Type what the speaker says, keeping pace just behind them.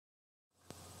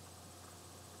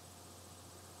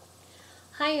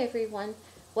Hi everyone,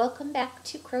 welcome back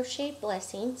to Crochet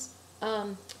Blessings.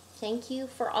 Thank you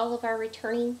for all of our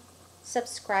returning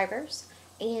subscribers,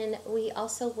 and we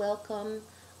also welcome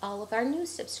all of our new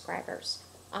subscribers.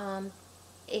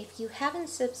 If you haven't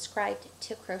subscribed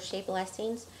to Crochet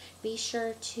Blessings, be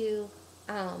sure to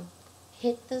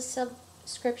hit the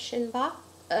subscription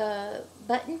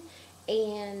button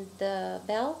and the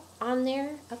bell on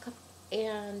there,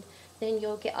 and then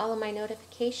you'll get all of my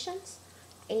notifications.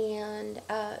 And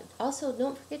also,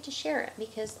 don't forget to share it,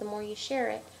 because the more you share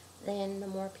it, then the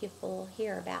more people will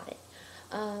hear about it.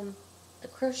 The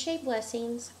Crochet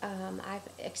Blessings, I've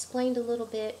explained a little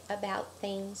bit about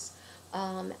things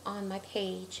on my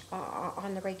page,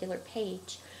 on the regular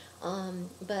page,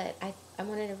 but I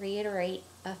wanted to reiterate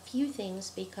a few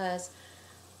things because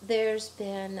there's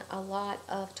been a lot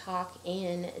of talk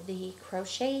in the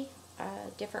crochet,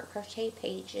 different crochet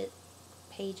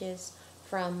pages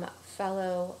from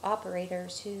fellow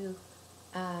operators who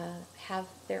have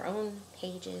their own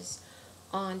pages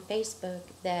on Facebook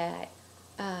that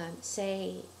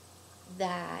say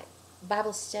that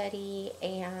Bible study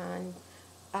and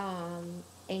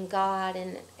God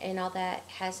and all that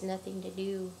has nothing to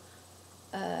do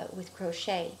with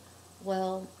crochet.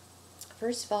 Well,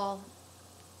 first of all,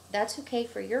 that's okay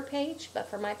for your page, but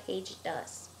for my page it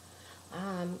does.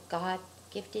 God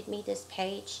gifted me this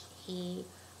page. He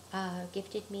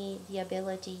gifted me the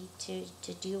ability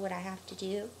to do what I have to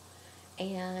do,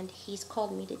 and He's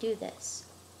called me to do this.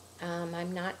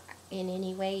 I'm not in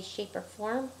any way, shape, or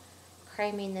form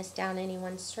cramming this down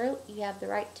anyone's throat. You have the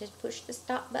right to push the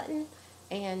stop button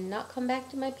and not come back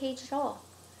to my page at all.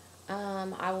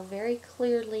 I will very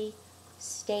clearly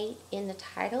state in the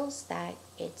titles that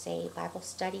it's a Bible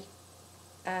study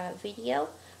video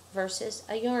versus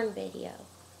a yarn video.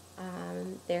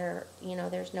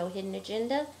 There's no hidden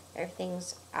agenda.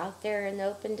 Everything's out there in the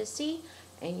open to see,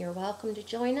 and you're welcome to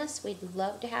join us. We'd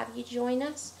love to have you join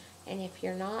us. And if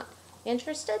you're not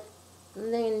interested,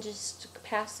 then just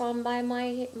pass on by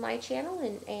my channel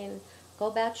and go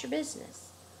about your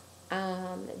business.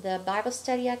 The Bible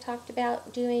study I talked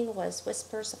about doing was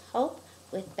Whispers of Hope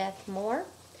with Beth Moore,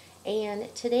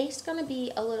 and today's going to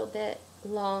be a little bit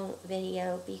long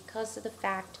video because of the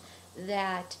fact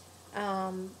that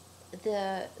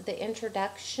the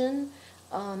introduction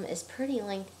is pretty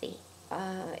lengthy.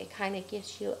 It kind of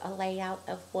gives you a layout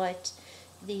of what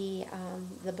the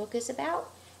book is about,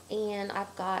 and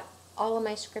I've got all of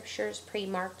my scriptures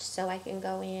pre-marked so I can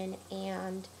go in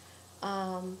and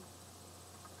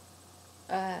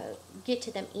get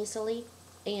to them easily,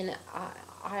 and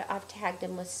I've tagged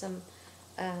them with some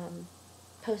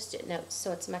post-it notes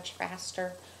so it's much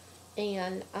faster.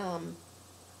 And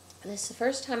this is the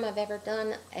first time I've ever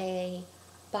done a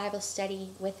Bible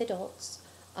study with adults.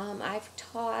 I've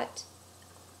taught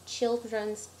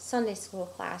children's Sunday school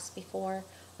class before.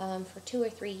 For 2 or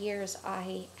 3 years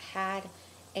I had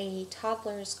a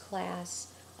toddler's class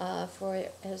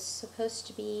it was supposed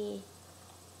to be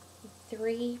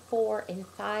 3, 4, and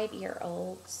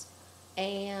 5-year-olds,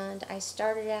 and I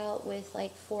started out with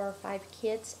like 4 or 5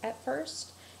 kids at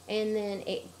first, and then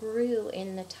it grew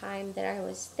in the time that I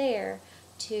was there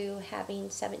to having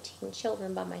 17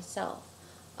 children by myself.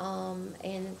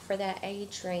 And for that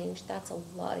age range, that's a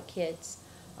lot of kids,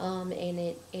 and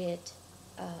it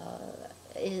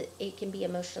can be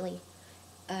emotionally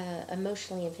and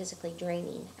physically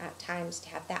draining at times to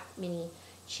have that many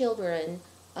children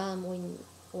when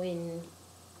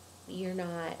you're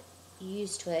not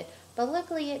used to it. But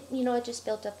luckily, it just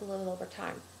built up a little over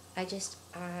time.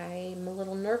 I'm a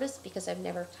little nervous because I've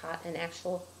never taught an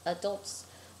actual adults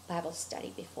Bible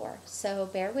study before. So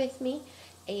bear with me,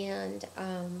 and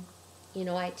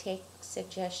I take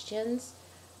suggestions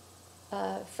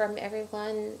from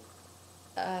everyone,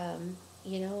 and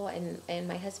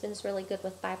my husband's really good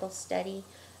with Bible study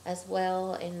as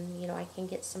well, and I can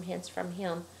get some hints from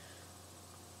him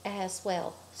as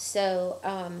well. So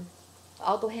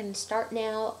I'll go ahead and start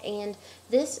now, and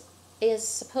this is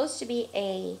supposed to be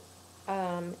a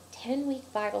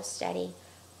 10-week Bible study,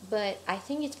 but I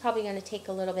think it's probably going to take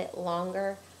a little bit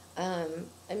longer,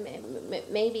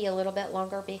 maybe a little bit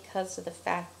longer because of the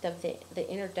fact of the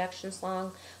introduction's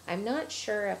long. I'm not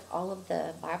sure if all of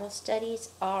the Bible studies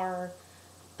are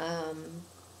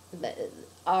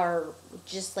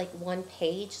just like one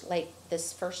page, like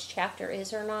this first chapter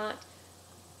is or not,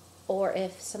 or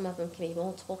if some of them can be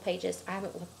multiple pages. I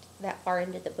haven't looked that far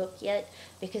into the book yet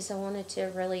because I wanted to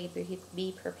really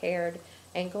be prepared.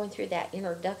 And going through that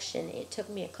introduction, it took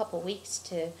me a couple weeks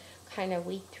to kind of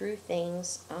weed through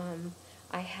things.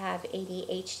 I have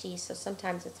ADHD, so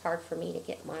sometimes it's hard for me to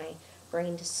get my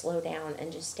brain to slow down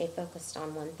and just stay focused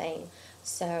on one thing.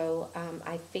 So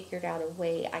I figured out a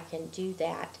way I can do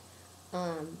that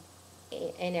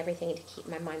and everything to keep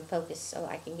my mind focused so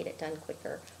I can get it done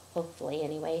quicker, hopefully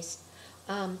anyways.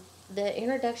 The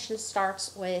introduction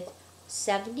starts with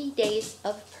 70 days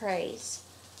of praise.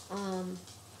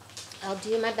 I'll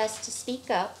do my best to speak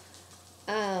up.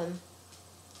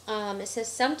 It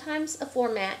says sometimes a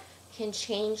format can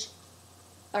change,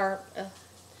 or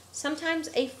sometimes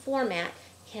a format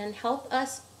can help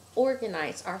us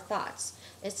organize our thoughts,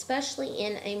 especially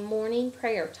in a morning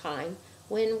prayer time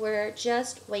when we're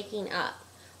just waking up.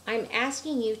 I'm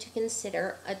asking you to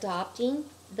consider adopting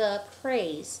the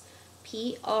praise,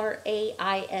 Praise,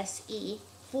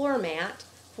 format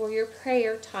for your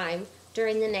prayer time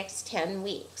during the next 10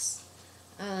 weeks.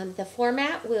 The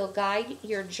format will guide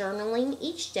your journaling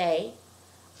each day.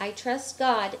 I trust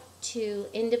God to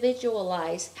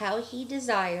individualize how He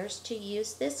desires to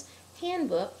use this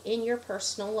handbook in your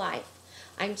personal life.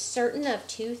 I'm certain of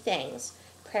two things.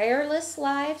 Prayerless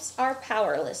lives are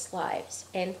powerless lives,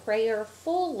 and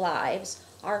prayerful lives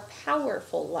are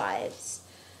powerful lives.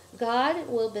 God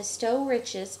will bestow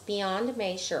riches beyond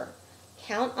measure.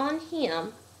 Count on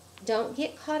Him. Don't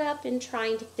get caught up in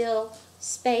trying to fill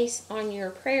space on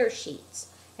your prayer sheets,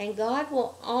 and God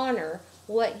will honor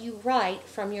what you write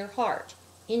from your heart.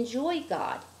 Enjoy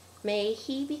God. May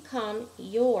He become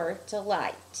your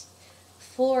delight.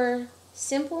 For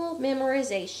simple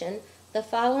memorization, the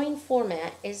following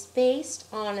format is based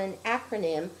on an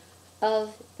acronym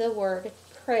of the word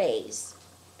praise.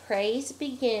 Praise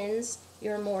begins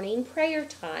your morning prayer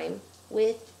time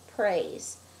with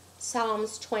praise.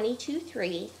 Psalms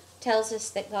 22:3 tells us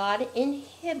that God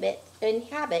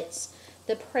inhabits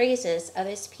the praises of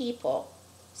His people.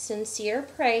 Sincere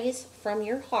praise from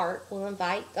your heart will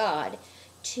invite God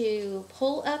to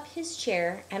pull up His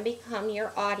chair and become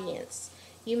your audience.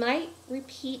 You might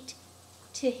repeat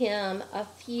to Him a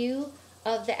few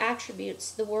of the attributes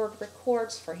the Word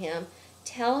records for Him.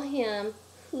 Tell Him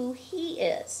who He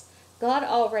is. God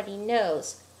already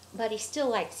knows, but He still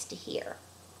likes to hear.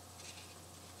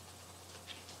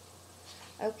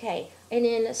 Okay, and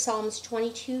in Psalms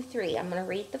 22:3, I'm going to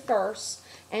read the verse,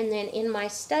 and then in my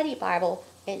study Bible,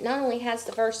 it not only has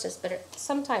the verses, but it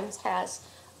sometimes has,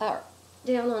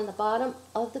 down on the bottom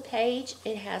of the page,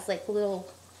 it has like little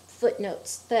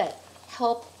footnotes that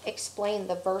help explain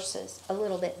the verses a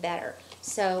little bit better.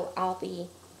 So I'll be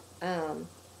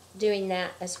doing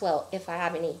that as well if I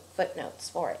have any footnotes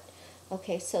for it.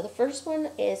 Okay, so the first one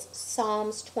is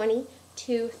Psalms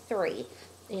 22:3,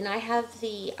 and I have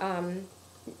the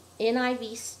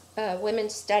NIV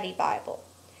Women's Study Bible.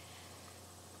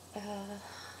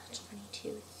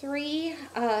 22:3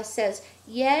 says,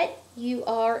 "Yet you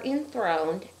are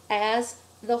enthroned as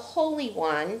the Holy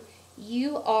One.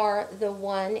 You are the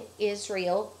one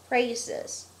Israel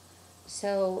praises."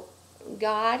 So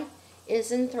God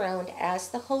is enthroned as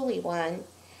the Holy One,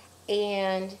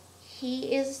 and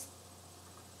He is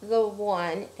the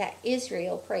one that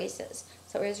Israel praises.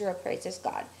 So Israel praises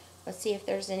God. Let's see if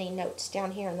there's any notes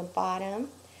down here on the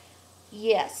bottom.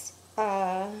 Yes.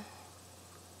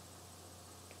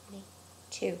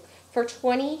 22. For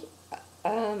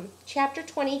chapter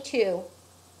 22,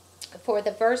 for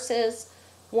the verses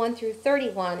 1 through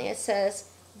 31, it says,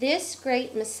 "This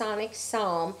great Masonic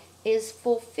psalm is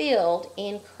fulfilled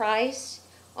in Christ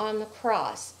on the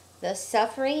cross. The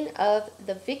suffering of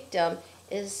the victim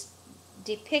is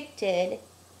depicted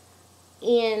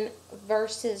in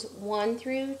verses 1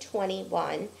 through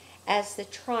 21, as the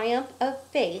triumph of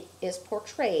faith is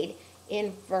portrayed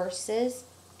in verses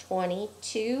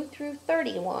 22 through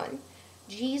 31.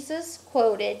 Jesus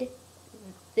quoted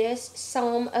this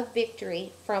psalm of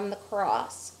victory from the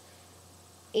cross.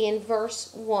 In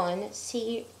verse 1,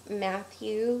 see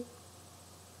Matthew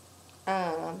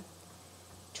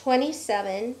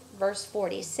 27, verse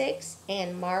 46,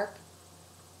 and Mark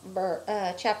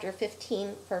chapter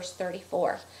 15, verse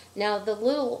 34. Now, the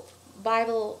little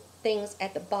Bible things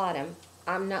at the bottom,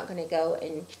 I'm not going to go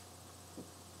and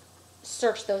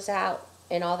search those out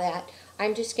and all that.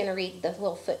 I'm just going to read the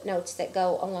little footnotes that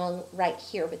go along right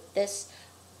here with this,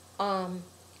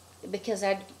 because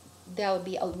that would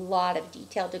be a lot of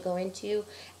detail to go into,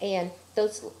 and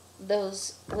those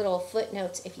little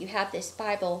footnotes, if you have this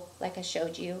Bible like I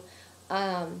showed you,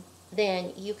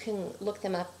 then you can look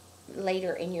them up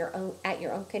later in your own, at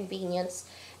your own convenience.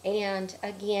 And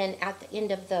again, at the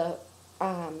end of the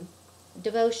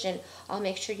devotion, I'll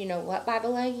make sure you know what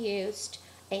Bible I used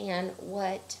and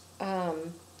what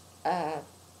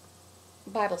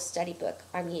Bible study book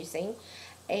I'm using.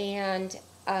 And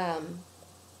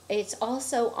it's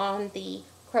also on the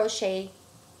Crochet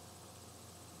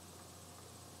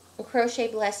Crochet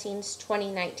Blessings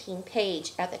 2019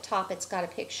 page. At the top, it's got a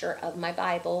picture of my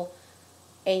Bible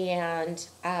and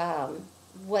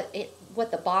what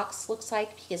the box looks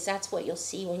like, because that's what you'll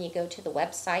see when you go to the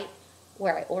website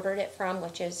where I ordered it from,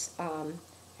 which is I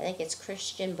think it's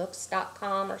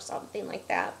christianbooks.com or something like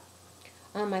that.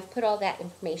 I've put all that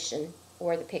information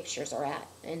where the pictures are at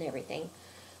and everything.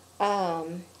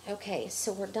 Okay,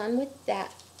 so we're done with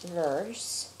that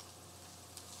verse.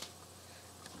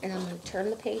 And I'm going to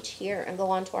turn the page here and go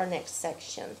on to our next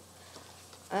section.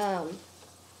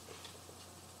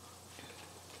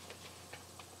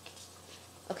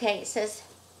 Okay, it says,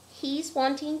 he's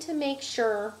wanting to make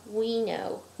sure we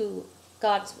know who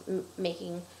God's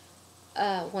making,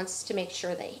 wants to make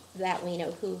sure that we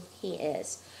know who he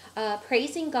is.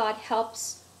 Praising God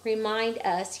helps remind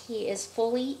us he is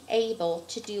fully able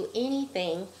to do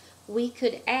anything we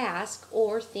could ask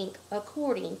or think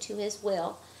according to his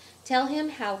will. Tell him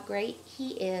how great he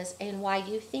is and why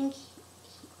you think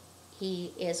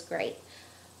he is great.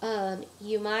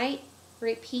 You might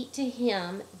repeat to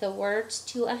him the words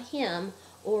to a hymn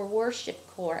or worship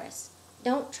chorus.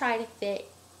 Don't try to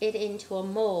fit it into a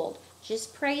mold.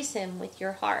 Just praise him with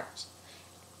your heart.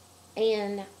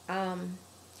 And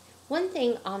one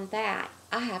thing on that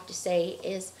I have to say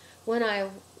is, when I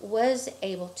was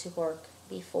able to work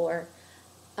before,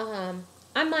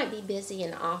 I might be busy in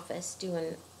the office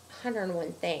doing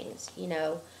 101 things,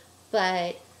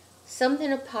 but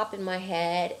something would pop in my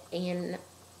head, and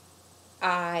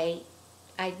I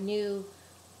knew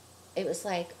it was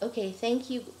like, okay, thank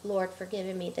you, Lord, for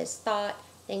giving me this thought.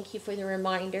 Thank you for the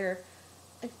reminder.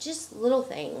 Just little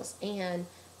things. And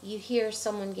you hear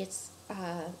someone has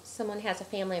a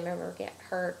family member get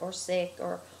hurt or sick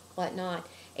or whatnot,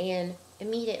 and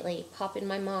immediately pop in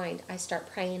my mind, I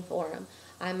start praying for them.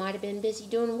 I might have been busy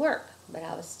doing work, but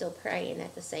I was still praying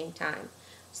at the same time.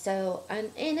 So,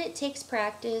 and it takes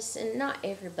practice, and not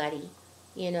everybody,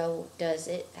 does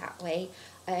it that way.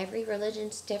 Every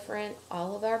religion's different.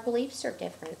 All of our beliefs are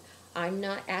different. I'm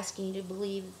not asking you to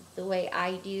believe the way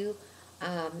I do.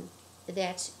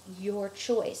 That's your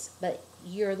choice, but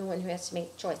you're the one who has to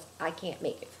make the choice. I can't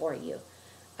make it for you.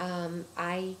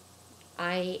 I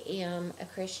am a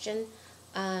Christian,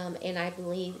 and I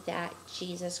believe that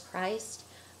Jesus Christ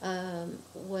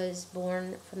was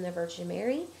born from the Virgin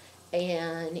Mary,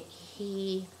 and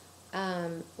he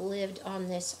lived on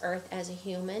this earth as a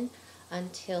human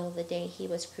until the day he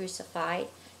was crucified,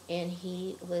 and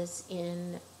he was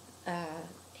in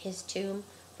his tomb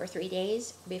for 3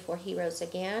 days before he rose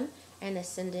again and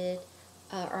ascended,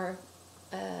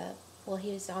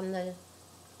 he was on the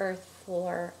earth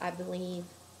for, I believe,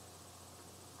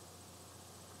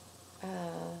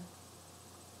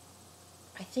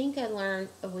 I think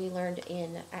we learned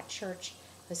at church,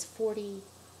 it was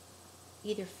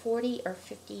either 40 or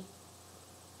 50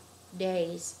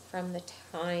 days from the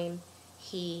time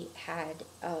he had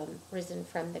risen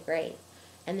from the grave,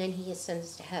 and then he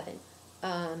ascends to heaven.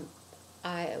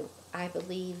 I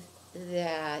believe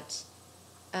that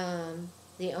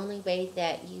the only way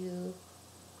that you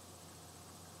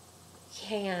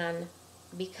can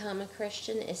become a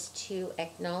Christian is to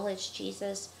acknowledge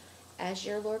Jesus as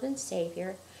your Lord and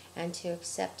Savior, and to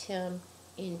accept him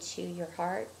into your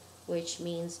heart, which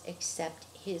means accept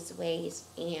his ways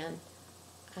and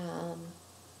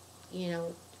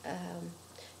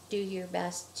do your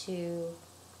best to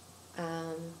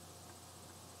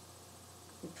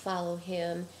follow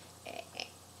him,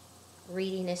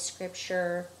 reading his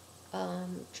scripture,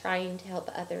 trying to help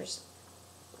others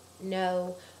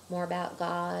know more about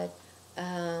God,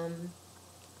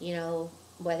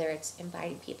 whether it's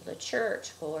inviting people to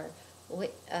church or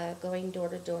going door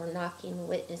to door, knocking,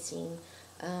 witnessing.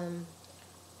 I'm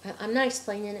not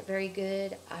explaining it very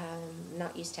good. I'm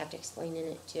not used to have to explaining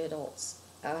it to adults.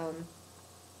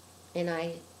 And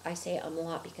I say it a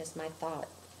lot because my thought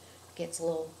gets a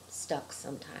little stuck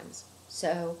sometimes.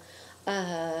 So,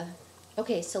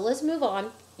 okay, so let's move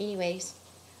on. Anyways.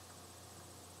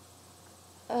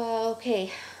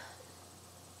 Okay.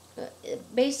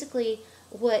 Basically,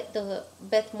 what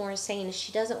Beth Moore is saying is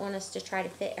she doesn't want us to try to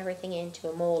fit everything into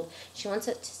a mold. She wants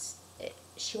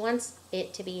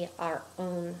it to be our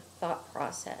own thought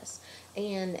process.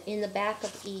 And in the back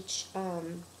of each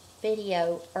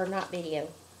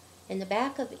in the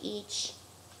back of each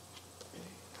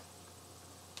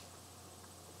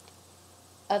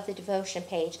of the devotion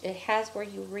page, it has where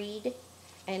you read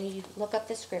and you look up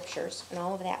the scriptures and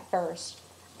all of that verse,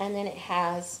 and then it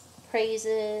has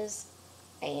praises,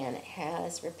 and it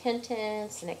has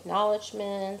repentance and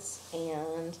acknowledgments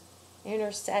and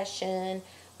intercession,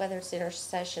 whether it's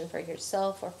intercession for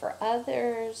yourself or for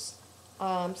others.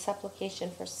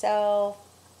 supplication for self,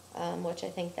 which I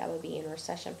think that would be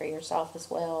intercession for yourself as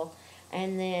well.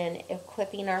 And then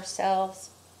equipping ourselves.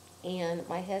 And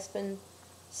my husband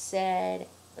said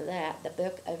that the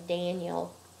book of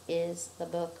Daniel is the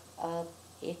book of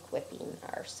equipping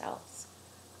ourselves.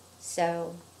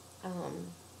 So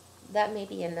that may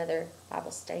be another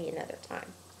Bible study another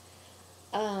time.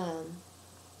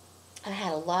 I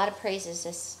had a lot of praises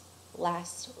this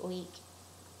last week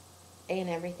and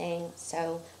everything,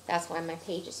 so that's why my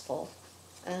page is full.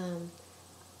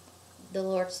 The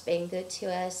Lord's been good to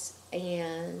us,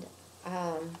 and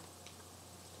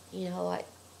you know what?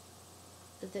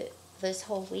 This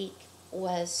whole week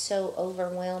was so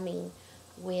overwhelming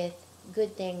with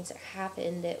good things that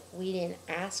happened that we didn't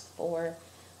ask for.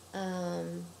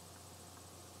 And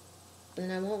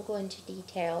I won't go into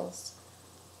details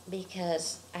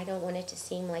because I don't want it to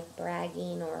seem like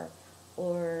bragging or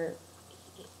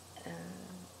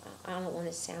I don't want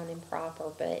to sound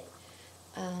improper, but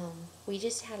we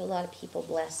just had a lot of people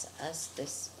bless us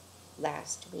this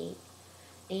last week.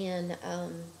 And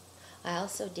I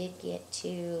also did get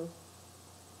to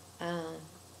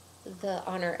the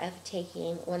honor of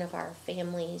taking one of our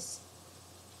families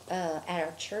at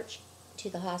our church to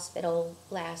the hospital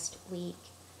last week.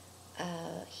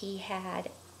 He had,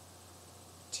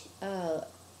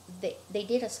 they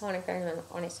did a sonogram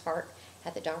on his heart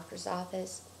at the doctor's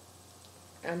office.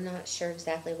 I'm not sure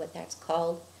exactly what that's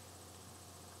called.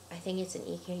 I think it's an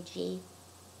EKG.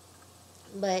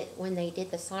 But when they did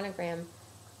the sonogram,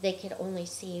 they could only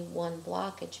see one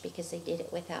blockage because they did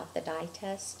it without the dye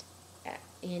test at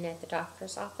the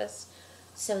doctor's office.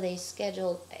 So they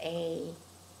scheduled a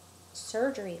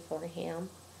surgery for him,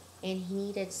 and he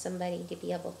needed somebody to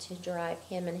be able to drive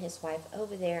him and his wife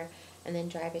over there, and then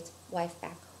drive his wife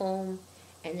back home,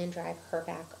 and then drive her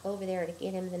back over there to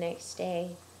get him the next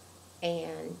day,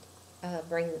 and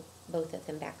bring both of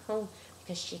them back home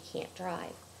because she can't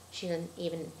drive. She doesn't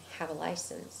even have a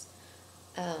license.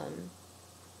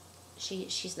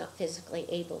 She's not physically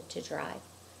able to drive.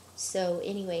 So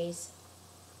anyways,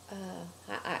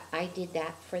 I did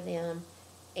that for them,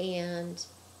 and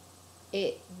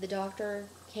the doctor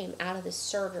came out of the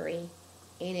surgery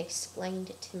and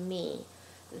explained to me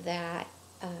that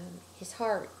his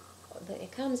heart,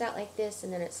 it comes out like this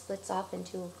and then it splits off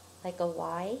into like a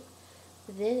Y.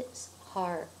 This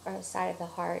heart, or side of the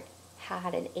heart,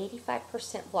 had an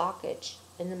 85% blockage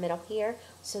in the middle here,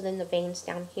 so then the veins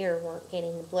down here weren't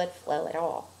getting the blood flow at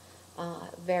all.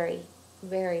 Very,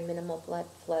 very minimal blood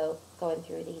flow going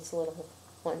through these little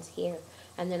ones here.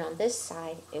 And then on this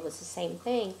side, it was the same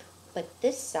thing, but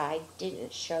this side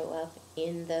didn't show up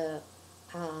in the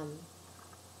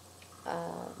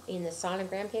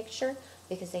sonogram picture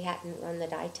because they hadn't run the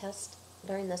dye test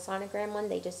during the sonogram one.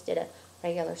 They just did a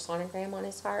regular sonogram on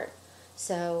his heart.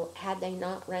 So had they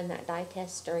not run that dye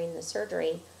test during the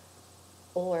surgery,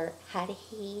 or had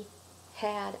he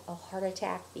had a heart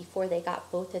attack before they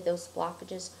got both of those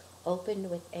blockages opened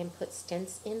and put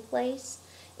stents in place,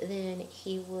 then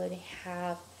he would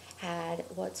have had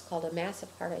what's called a massive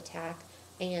heart attack.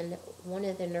 And one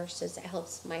of the nurses that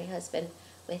helps my husband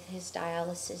with his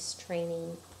dialysis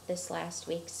training this last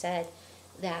week said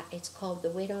that it's called the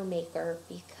widowmaker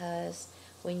because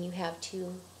when you have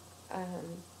two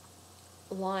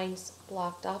lines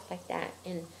blocked off like that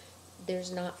and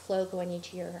there's not flow going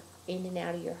into in and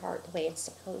out of your heart the way it's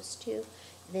supposed to,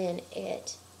 then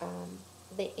it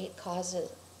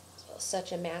causes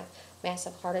such a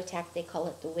massive heart attack. They call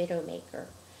it the widowmaker,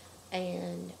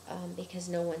 and because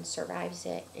no one survives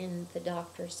it. And the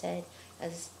doctor said,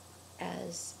 as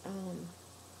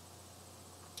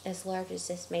large as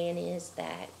this man is,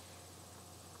 that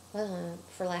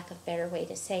for lack of a better way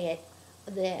to say it,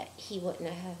 that he wouldn't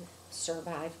have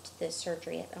survived the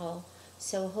surgery at all.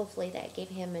 So hopefully that gave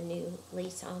him a new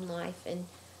lease on life and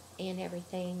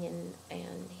everything,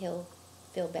 and he'll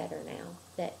feel better now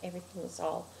that everything was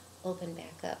all opened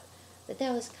back up. But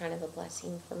that was kind of a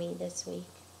blessing for me this week,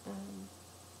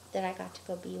 that I got to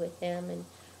go be with him and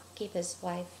keep his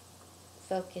wife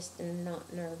focused and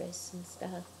not nervous and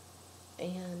stuff.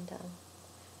 And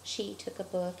she took a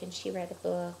book and she read a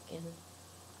book, and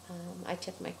I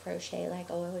took my crochet like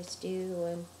I always do,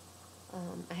 and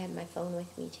I had my phone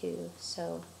with me too,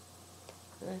 so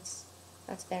that's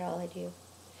about all I do.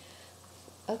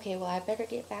 Okay, well, I better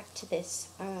get back to this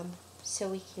so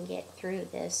we can get through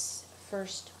this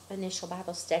first initial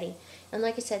Bible study. And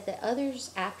like I said, the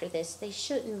others after this, they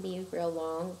shouldn't be real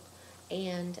long,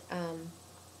 and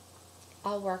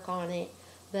I'll work on it,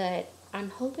 but I'm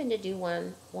hoping to do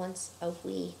one once a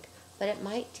week, but it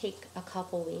might take a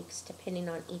couple weeks depending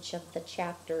on each of the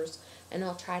chapters, and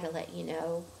I'll try to let you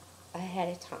know ahead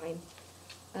of time.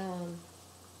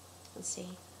 Let's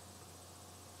see.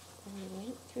 And we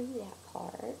went through that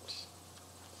part.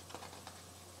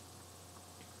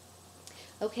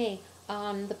 Okay,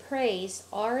 the praise,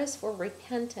 R is for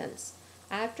repentance.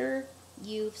 After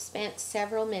you've spent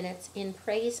several minutes in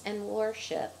praise and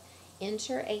worship,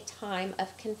 enter a time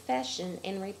of confession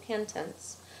and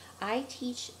repentance. I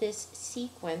teach this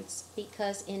sequence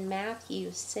because in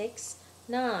Matthew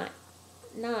 6:9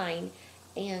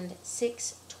 and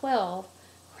 6:12,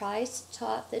 Christ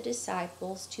taught the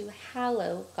disciples to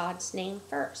hallow God's name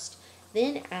first,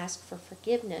 then ask for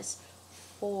forgiveness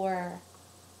for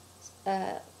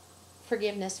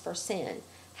sin.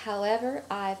 However,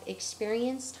 I've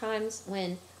experienced times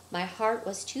when my heart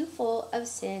was too full of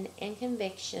sin and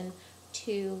conviction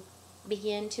to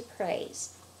begin to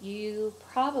praise. You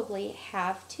probably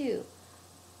have too.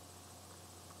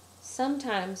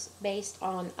 Sometimes, based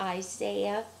on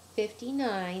Isaiah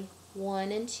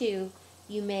 59:1 and 2,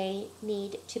 you may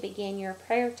need to begin your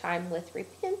prayer time with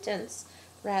repentance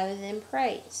rather than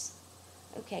praise.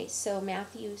 Okay, so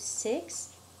Matthew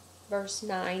 6, verse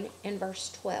 9 and verse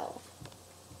 12.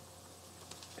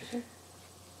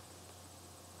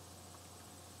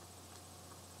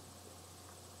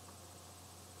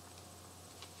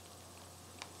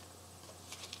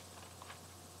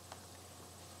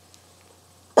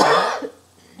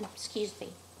 Excuse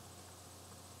me.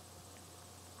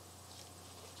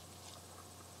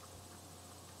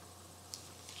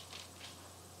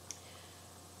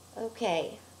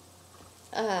 Okay.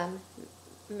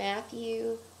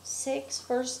 Matthew 6,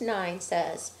 verse 9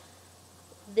 says,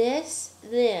 "This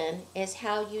then is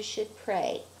how you should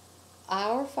pray.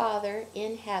 Our Father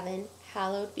in heaven,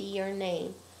 hallowed be your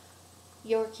name.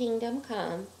 Your kingdom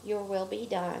come, your will be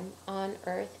done, on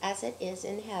earth as it is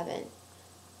in heaven.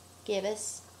 Give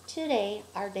us today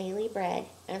our daily bread,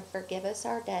 and forgive us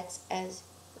our debts as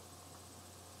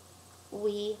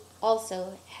we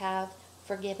also have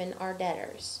forgiven our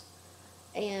debtors.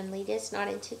 And lead us not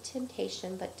into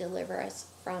temptation, but deliver us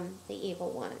from the evil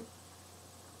one."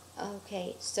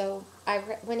 Okay, so I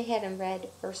went ahead and read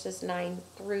verses 9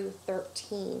 through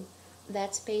 13.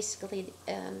 That's basically,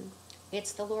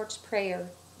 it's the Lord's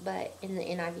Prayer, but in the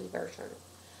NIV version.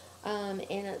 And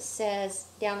it says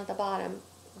down at the bottom,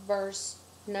 verse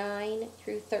 9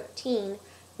 through 13,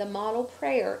 the model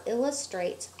prayer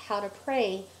illustrates how to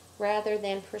pray rather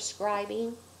than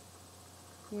prescribing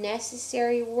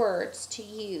necessary words to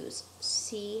use.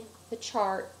 See the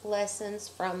chart, lessons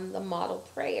from the model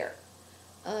prayer.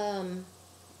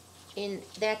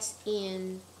 That's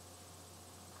in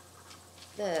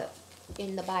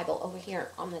the Bible over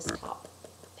here on this top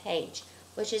page,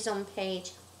 which is on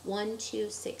page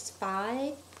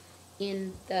 1265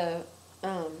 in the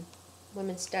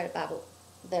Women's Study Bible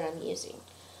that I'm using.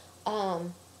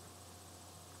 And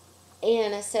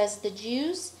it says the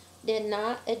Jews did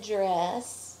not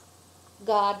address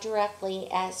God directly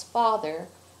as Father,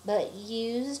 but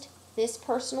used this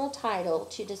personal title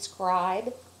to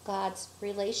describe God's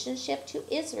relationship to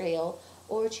Israel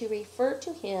or to refer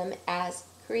to him as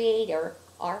Creator,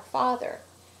 our Father.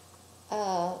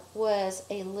 Was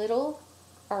a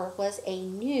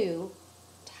new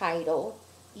title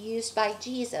used by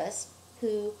Jesus,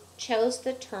 who chose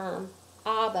the term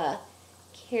Abba,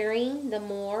 carrying the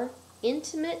more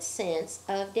intimate sense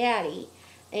of Daddy,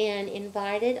 and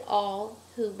invited all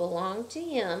who belonged to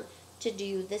him to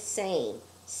do the same.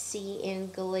 See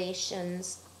in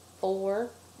Galatians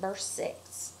 4, verse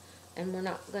 6. And we're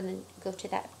not going to go to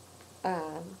that.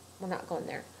 We're not going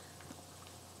there.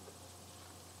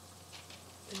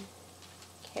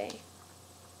 Okay.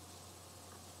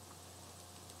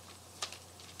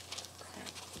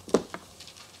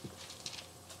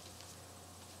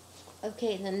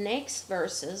 Okay, the next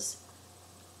verses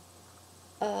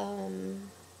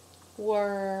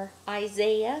were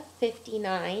Isaiah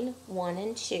 59, 1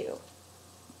 and 2.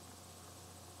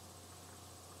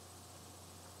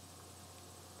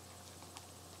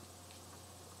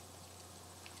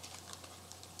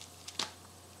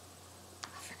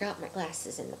 I forgot my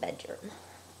glasses in the bedroom.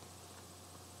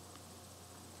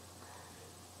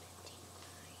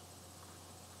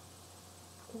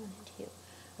 1 and 2.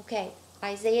 Okay,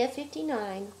 Isaiah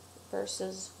 59,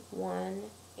 verses 1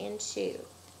 and 2.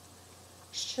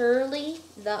 Surely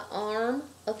the arm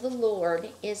of the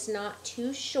Lord is not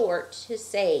too short to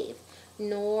save,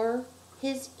 nor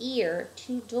his ear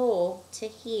too dull to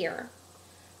hear.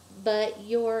 But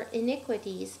your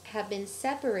iniquities have been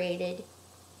separated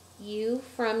you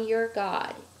from your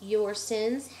God. Your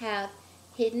sins have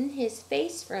hidden his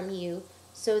face from you,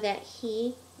 so that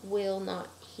he will not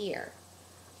hear.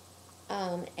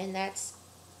 And that's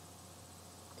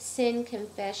Sin,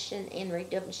 Confession, and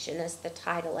Redemption is the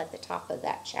title at the top of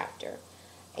that chapter.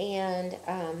 And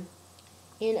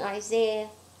in Isaiah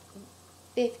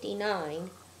 59,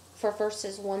 for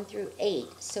verses 1 through 8,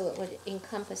 so it would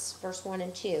encompass verse 1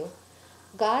 and 2,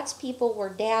 God's people were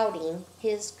doubting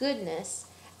his goodness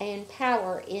and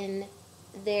power in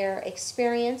their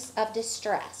experience of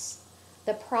distress.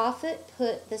 The prophet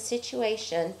put the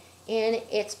situation in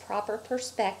its proper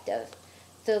perspective.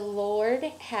 The Lord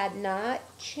had not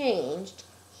changed.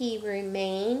 He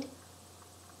remained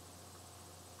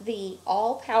the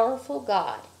all-powerful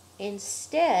God.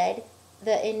 Instead,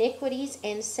 the iniquities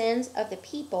and sins of the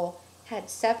people had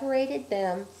separated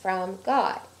them from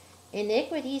God.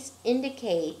 Iniquities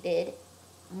indicated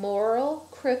moral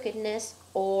crookedness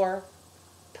or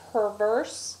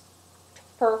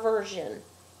perversion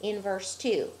in verse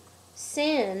 2.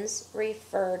 Sins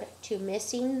referred to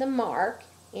missing the mark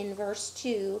in verse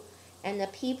 2, and the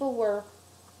people were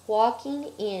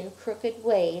walking in crooked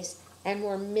ways and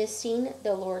were missing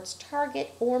the Lord's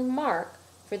target or mark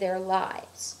for their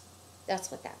lives.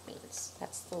 That's what that means.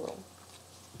 That's the little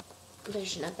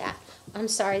version of that. I'm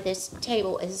sorry, this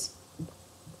table is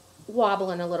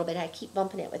wobbling a little bit. I keep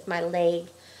bumping it with my leg.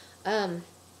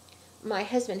 My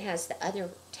husband has the other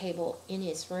table in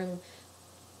his room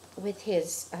with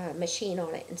his machine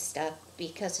on it and stuff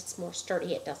because it's more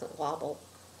sturdy. It doesn't wobble.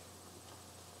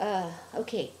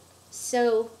 Okay,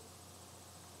 so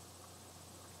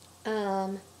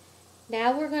now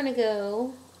we're going to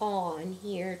go on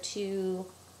here to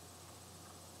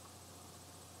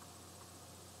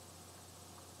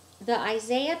the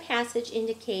Isaiah passage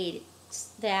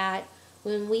indicates that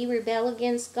when we rebel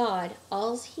against God,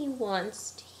 all he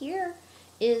wants to hear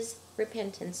is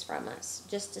repentance from us,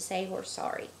 just to say we're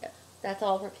sorry. That's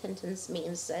all repentance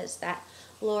means, says that,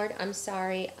 Lord, I'm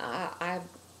sorry,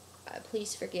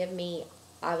 please forgive me,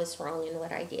 I was wrong in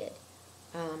what I did.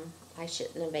 I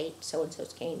shouldn't have ate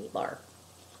so-and-so's candy bar.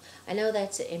 I know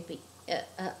that's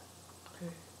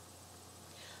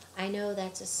I know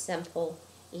that's a simple,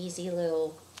 easy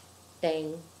little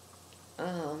thing.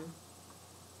 I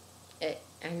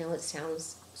know it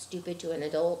sounds stupid to an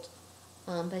adult,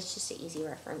 but it's just an easy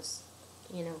reference,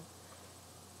 you know.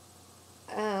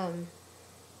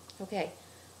 Okay,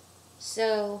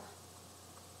 so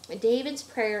David's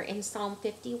prayer in Psalm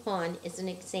 51 is an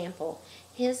example.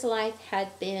 His life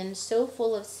had been so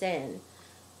full of sin.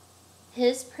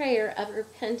 His prayer of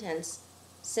repentance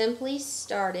simply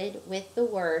started with the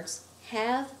words,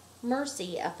 "Have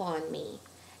mercy upon me."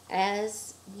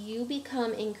 As you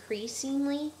become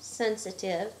increasingly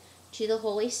sensitive to the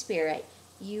Holy Spirit,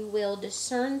 you will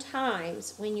discern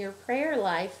times when your prayer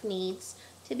life needs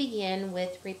to begin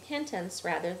with repentance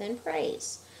rather than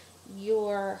praise.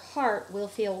 Your heart will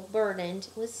feel burdened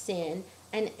with sin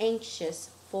and anxious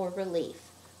for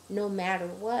relief, no matter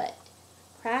what.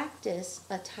 Practice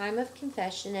a time of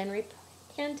confession and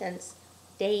repentance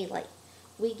daily.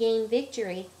 We gain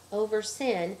victory over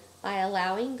sin by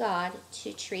allowing God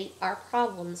to treat our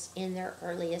problems in their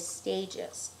earliest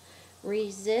stages.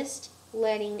 Resist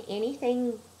letting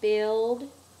anything build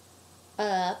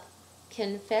up.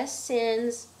 Confess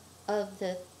sins of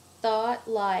the thought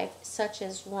life, such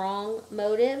as wrong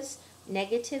motives,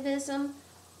 negativism,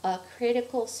 a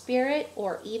critical spirit,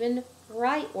 or even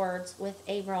right words with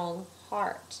a wrong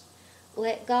heart.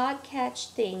 Let God catch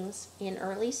things in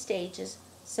early stages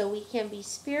so we can be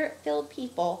spirit-filled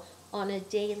people on a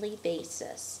daily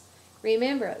basis.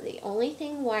 Remember, the only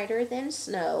thing whiter than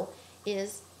snow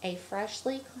is a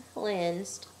freshly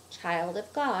cleansed child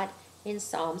of God in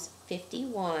Psalms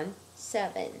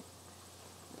 51:7.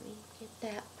 Let me get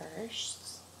that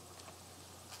verse.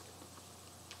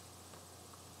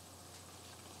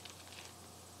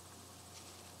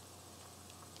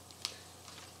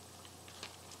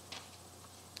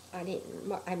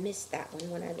 I missed that one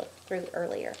when I looked through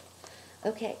earlier.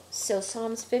 Okay, so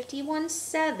Psalms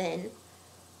 51:7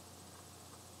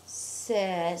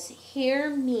 says, "Hear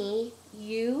me,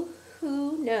 you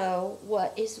who know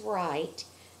what is right,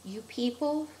 you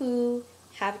people who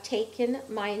have taken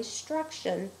my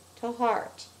instruction to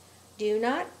heart. Do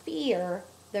not fear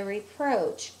the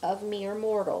reproach of mere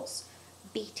mortals.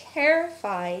 Be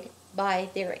terrified by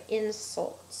their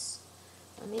insults."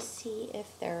 Let me see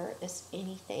if there is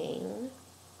anything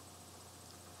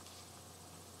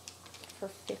for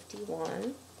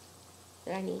 51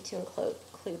 that I need to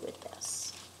include with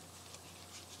this.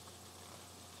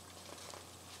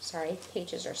 Sorry,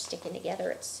 pages are sticking together.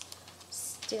 It's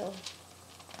still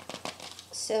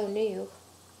so new.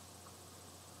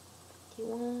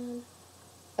 51.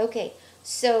 Okay,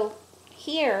 so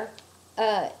here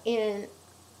in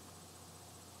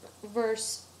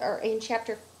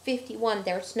chapter 51,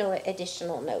 there's no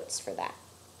additional notes for that.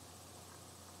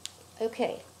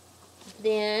 Okay,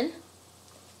 then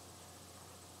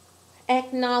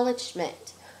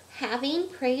acknowledgement. Having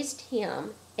praised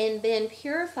him and been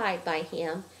purified by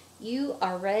him, you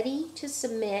are ready to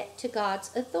submit to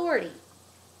God's authority.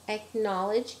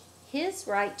 Acknowledge his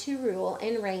right to rule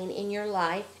and reign in your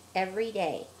life every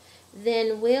day.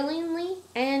 Then willingly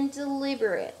and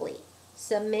deliberately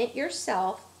submit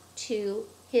yourself to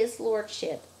his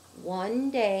lordship one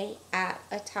day at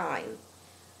a time.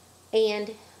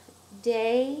 And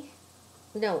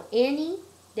any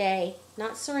day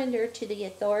not surrendered to the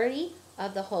authority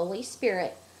of the Holy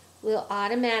Spirit will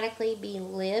automatically be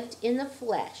lived in the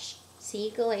flesh.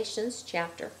 See Galatians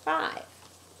chapter 5.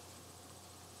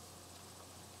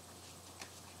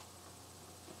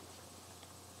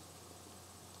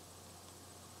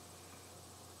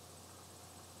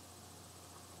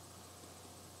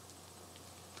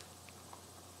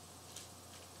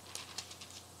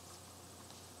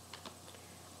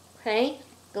 Okay,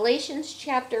 Galatians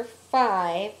chapter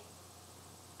 5.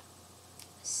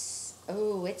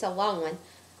 Oh, it's a long one.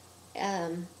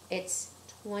 It's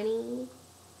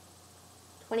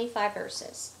 25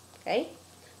 verses. Okay,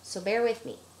 so bear with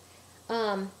me.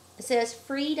 It says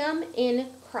freedom in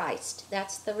Christ.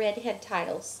 That's the redhead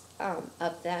titles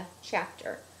of the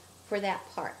chapter for that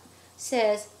part. It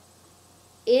says,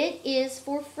 it is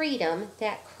for freedom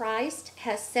that Christ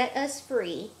has set us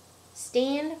free.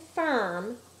 Stand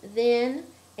firm then,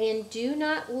 and do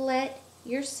not let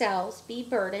yourselves be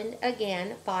burdened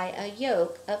again by a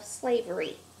yoke of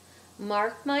slavery.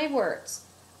 Mark my words.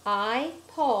 I,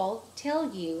 Paul,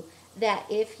 tell you that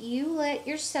if you let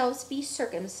yourselves be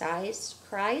circumcised,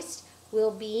 Christ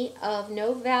will be of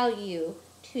no value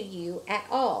to you at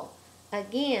all.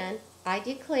 Again, I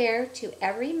declare to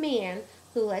every man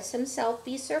who lets himself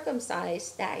be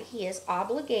circumcised that he is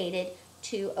obligated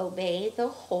to obey the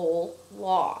whole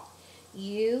law.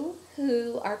 You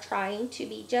who are trying to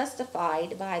be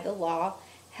justified by the law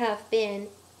have been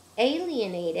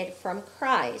alienated from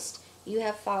Christ. You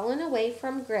have fallen away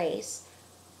from grace,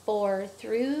 for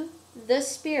through the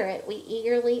Spirit we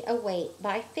eagerly await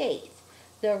by faith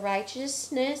the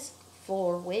righteousness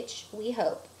for which we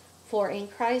hope. For in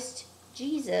Christ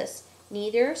Jesus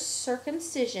neither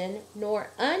circumcision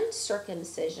nor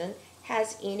uncircumcision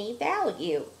has any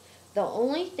value. The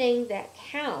only thing that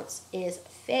counts is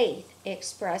faith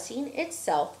expressing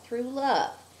itself through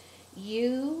love.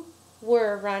 You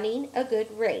were running a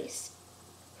good race.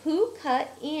 Who cut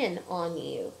in on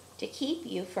you to keep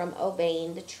you from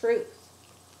obeying the truth?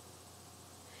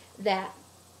 That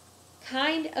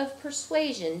kind of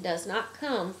persuasion does not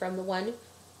come from the one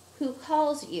who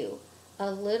calls you.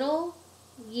 A little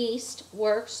yeast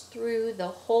works through the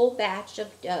whole batch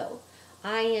of dough.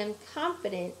 I am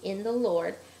confident in the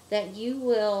Lord that you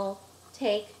will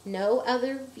take no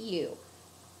other view.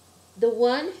 The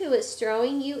one who is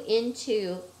throwing you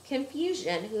into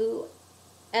confusion,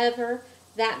 whoever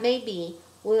that may be,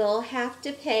 will have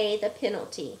to pay the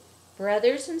penalty.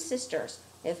 Brothers and sisters,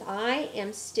 if I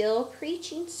am still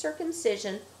preaching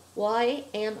circumcision, why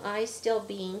am I still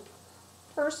being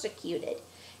persecuted?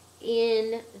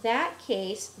 In that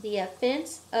case, the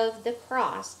offense of the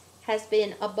cross has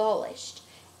been abolished.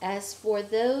 As for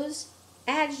those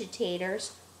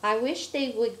agitators, I wish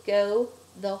they would go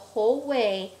the whole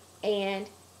way and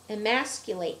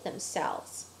emasculate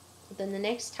themselves. Then the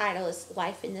next title is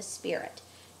Life in the Spirit.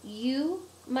 You,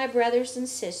 my brothers and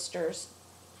sisters,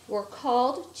 were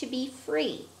called to be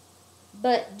free,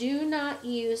 but do not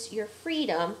use your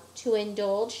freedom to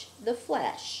indulge the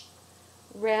flesh.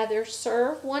 Rather,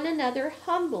 serve one another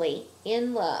humbly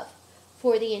in love,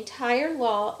 for the entire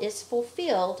law is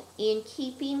fulfilled in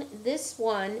keeping this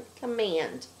one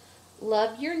command: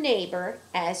 love your neighbor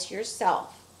as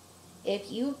yourself.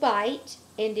 If you bite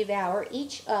and devour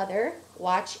each other,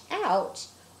 watch out,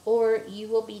 or you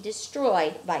will be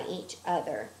destroyed by each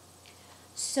other.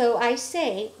 So I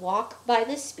say, walk by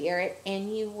the Spirit,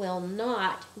 and you will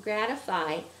not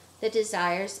gratify the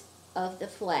desires of the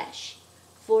flesh.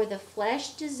 For the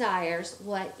flesh desires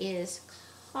what is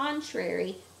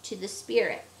contrary to the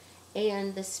Spirit,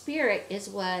 and the Spirit is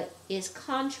what is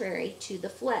contrary to the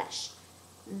flesh.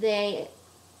 They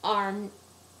are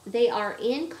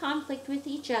in conflict with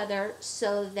each other,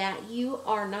 so that you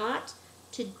are not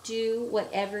to do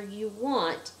whatever you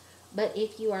want. But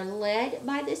if you are led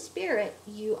by the Spirit,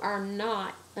 you are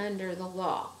not under the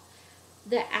law.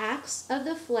 The acts of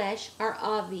the flesh are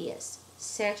obvious: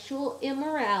 sexual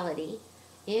immorality,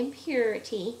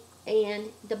 impurity, and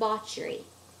debauchery,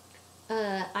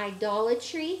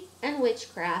 idolatry and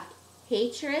witchcraft,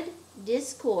 hatred,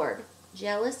 discord,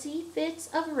 jealousy, fits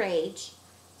of rage,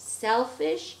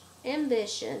 selfish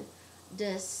ambition,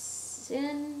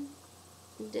 dissensions,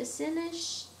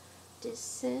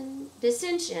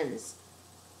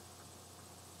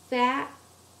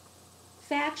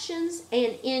 factions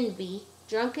and envy,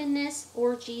 drunkenness,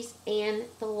 orgies, and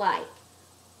the like.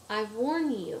 I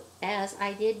warn you, as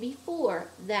I did before,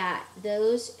 that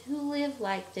those who live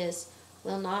like this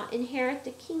will not inherit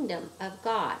the kingdom of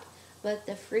God. But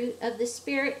the fruit of the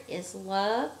Spirit is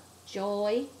love,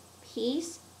 joy,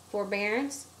 peace,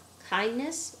 forbearance,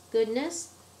 kindness,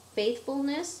 goodness,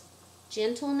 faithfulness,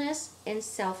 gentleness, and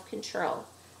self-control.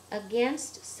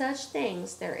 Against such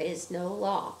things there is no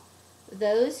law.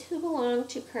 Those who belong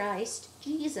to Christ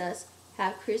Jesus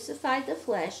have crucified the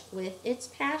flesh with its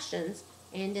passions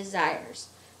and desires.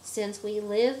 Since we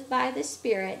live by the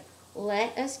Spirit,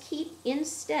 let us keep in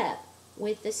step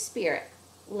with the Spirit.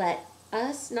 Let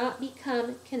us not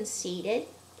become conceited,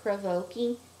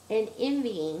 provoking, and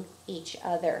envying each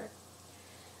other.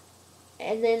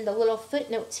 And then the little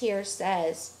footnotes here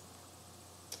says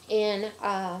in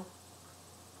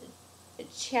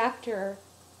chapter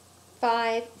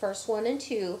 5, verse 1 and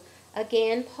 2,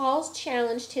 again, Paul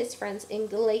challenged his friends in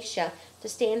Galatia to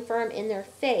stand firm in their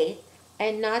faith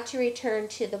and not to return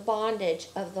to the bondage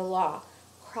of the law.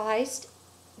 Christ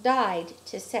died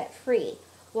to set free,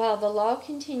 while the law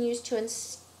continues to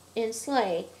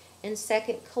enslave. In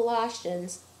 2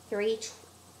 Colossians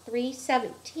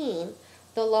 3:17,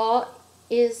 the law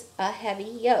is a heavy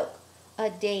yoke,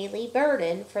 a daily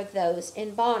burden for those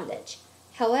in bondage.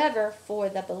 However, for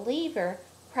the believer,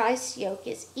 Christ's yoke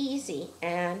is easy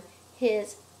and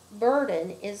his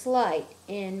burden is light.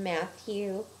 In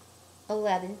Matthew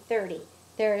 11:30,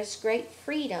 there is great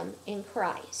freedom in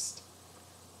Christ.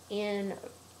 In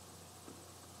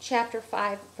chapter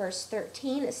 5, verse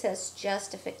 13, it says,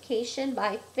 justification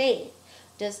by faith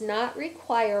does not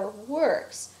require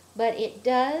works, but it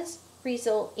does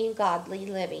result in godly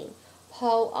living.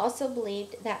 Paul also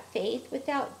believed that faith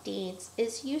without deeds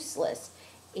is useless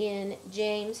in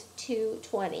James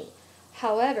 2:20.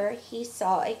 However, he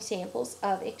saw examples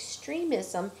of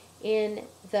extremism in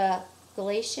the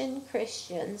Galatian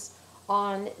Christians.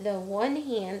 On the one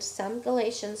hand, some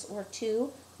Galatians were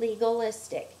too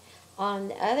legalistic. On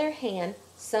the other hand,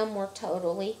 some were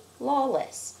totally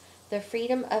lawless. The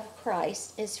freedom of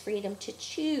Christ is freedom to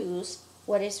choose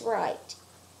what is right.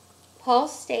 Paul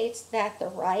states that the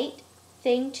right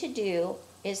thing to do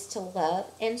is to love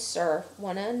and serve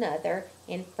one another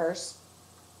in 1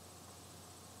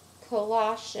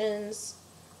 Colossians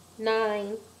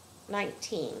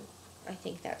 9:19. I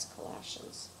think that's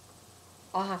Colossians.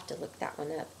 I'll have to look that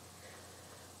one up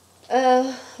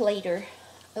later.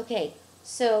 Okay,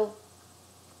 so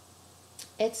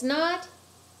it's not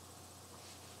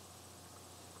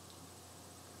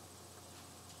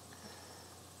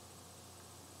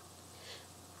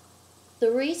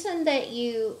the reason that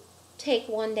you take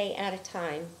one day at a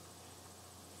time.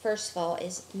 First of all,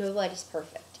 is nobody's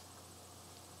perfect.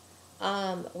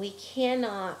 We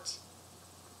cannot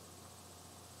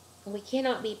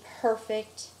be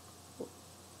perfect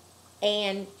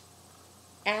and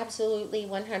absolutely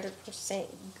 100%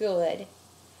 good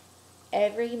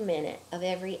every minute of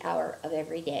every hour of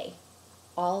every day.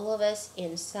 All of us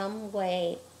in some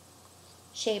way,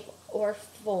 shape, or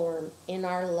form in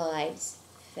our lives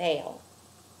fail.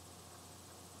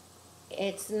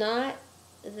 It's not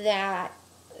that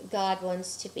God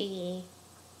wants to be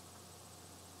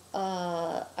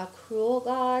a cruel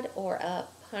God or a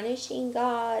punishing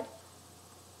God.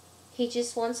 He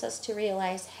just wants us to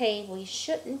realize, hey, we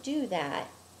shouldn't do that.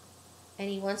 And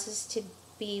he wants us to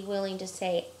be willing to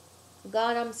say,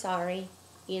 God, I'm sorry.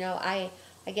 I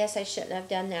guess I shouldn't have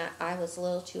done that. I was a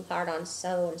little too hard on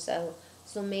so-and-so.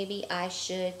 So maybe I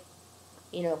should,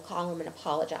 call him and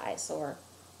apologize or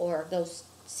go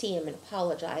see him and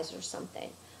apologize or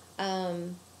something.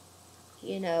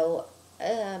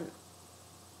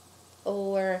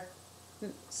 Or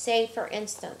say, for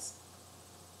instance,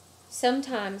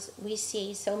 sometimes we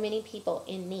see so many people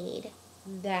in need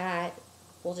that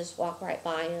we'll just walk right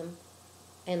by them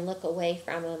and look away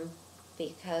from them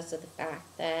because of the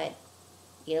fact that,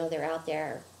 they're out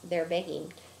there, they're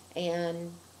begging.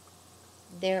 And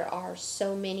there are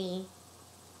so many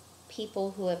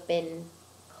people who have been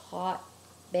caught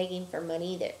begging for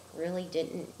money that really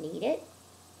didn't need it.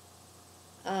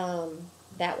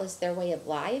 That was their way of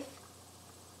life.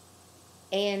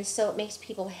 And so it makes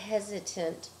people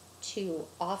hesitant to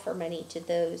offer money to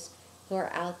those who are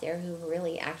out there who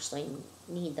really actually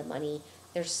need the money.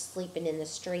 They're sleeping in the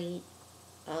street.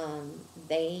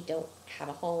 They don't have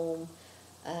a home.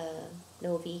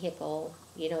 no vehicle.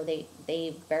 You know,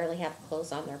 they barely have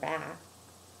clothes on their back,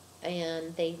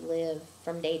 and they live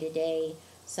from day to day.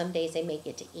 Some days they may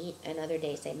get to eat, and other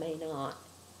days they may not.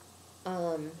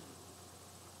 Um,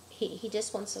 he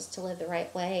just wants us to live the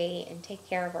right way and take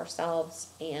care of ourselves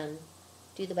and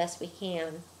do the best we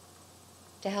can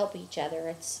to help each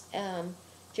other.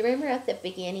 Do you remember at the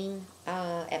beginning,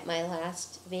 at my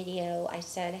last video, I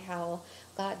said how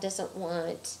God doesn't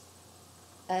want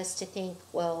us to think,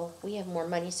 well, we have more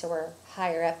money, so we're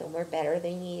higher up and we're better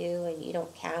than you, and you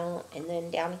don't count. And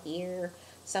then down here,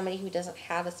 somebody who doesn't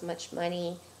have as much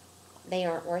money, they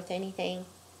aren't worth anything.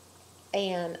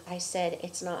 And I said,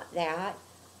 it's not that.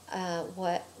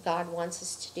 What God wants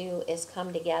us to do is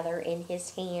come together in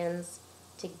His hands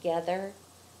together,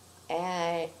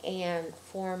 and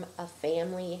form a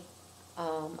family,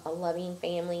 a loving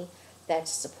family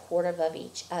that's supportive of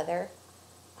each other,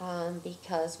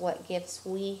 because what gifts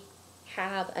we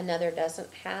have another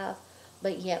doesn't have,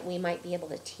 but yet we might be able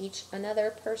to teach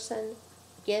another person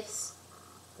gifts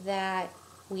that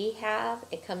we have.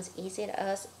 It comes easy to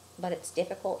us, but it's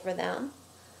difficult for them.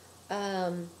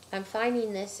 I'm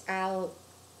finding this out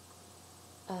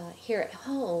here at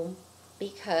home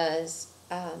because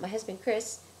my husband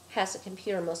Chris has a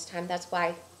computer most of the time. That's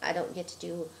why I don't get to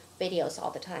do videos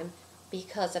all the time,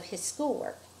 because of his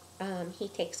schoolwork. He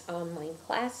takes online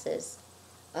classes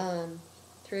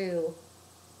through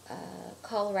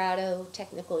Colorado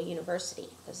Technical University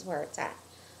is where it's at.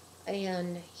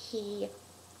 And he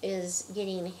is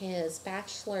getting his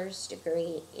bachelor's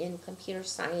degree in computer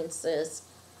sciences,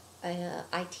 the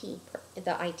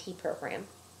IT program.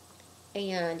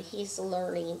 And he's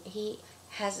learning, he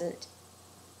hasn't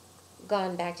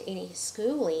gone back to any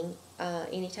schooling,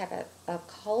 any type of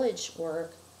college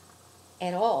work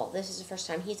at all. This is the first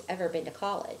time he's ever been to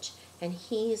college. And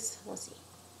he's, let's see,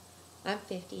 I'm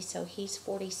 50, so he's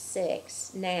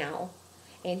 46 now.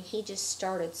 And he just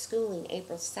started schooling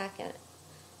April 2nd.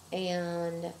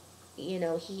 And, you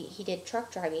know, he did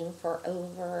truck driving for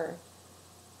over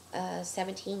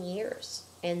 17 years.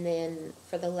 And then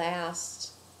for the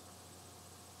last,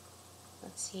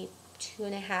 let's see,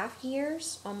 2.5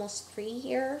 years, almost 3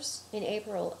 years. In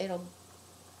April,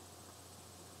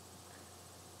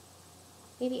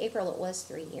 maybe April it was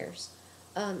 3 years.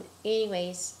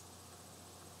 Anyways,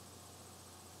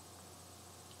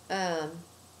 it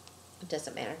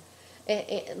doesn't matter.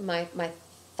 My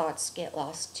thoughts get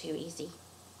lost too easy.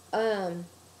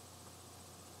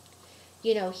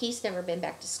 You know, he's never been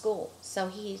back to school, so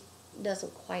he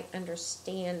doesn't quite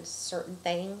understand certain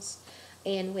things.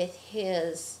 And with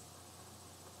his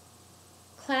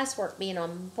classwork being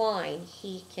online,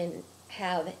 he can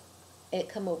have it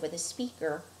come over the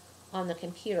speaker on the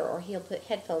computer, or he'll put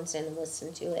headphones in and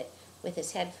listen to it with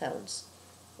his headphones,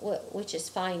 which is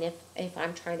fine if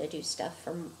I'm trying to do stuff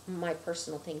for my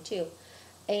personal thing too.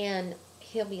 And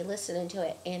he'll be listening to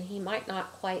it, and he might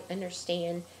not quite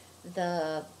understand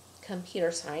the computer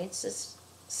sciences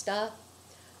stuff,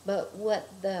 but what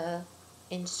the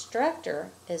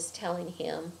instructor is telling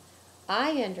him,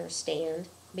 I understand,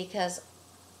 because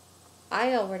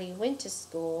I already went to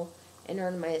school and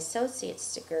earned my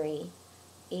associate's degree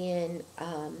in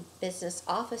business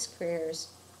office careers,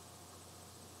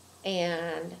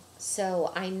 and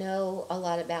so I know a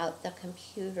lot about the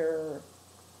computer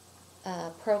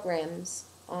programs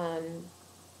on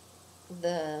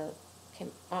the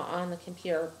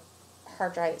computer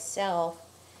hard drive itself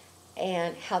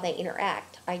and how they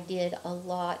interact. I did a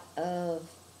lot of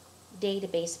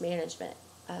database management.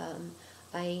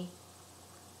 I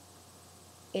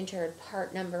entered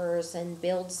part numbers and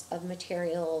builds of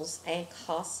materials and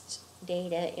cost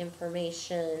data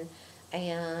information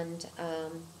and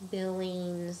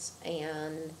billings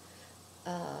and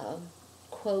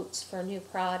quotes for new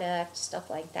products, stuff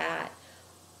like that,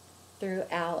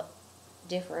 throughout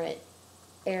different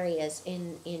areas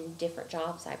in different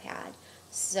jobs I've had.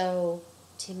 So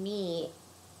to me,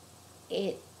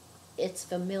 it's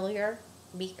familiar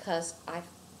because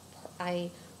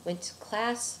I went to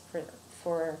class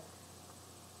for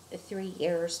 3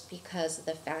 years because of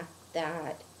the fact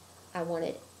that I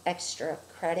wanted extra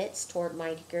credits toward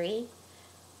my degree,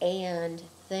 and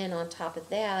then on top of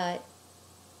that,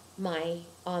 my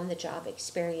on-the-job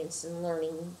experience and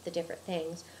learning the different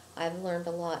things. I've learned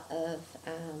a lot of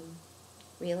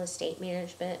real estate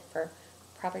management for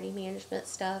property management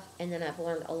stuff, and then I've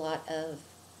learned a lot of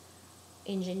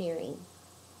engineering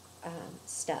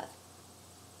stuff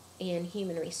and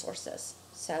human resources.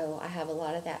 So I have a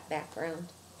lot of that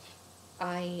background.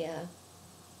 I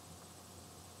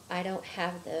don't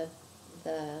have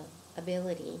the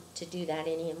ability to do that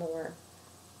anymore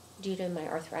due to my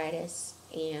arthritis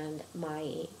and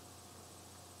my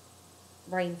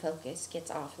brain focus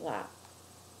gets off a lot.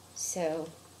 So,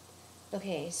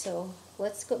 okay, so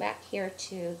let's go back here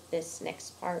to this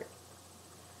next part.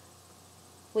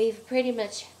 We've pretty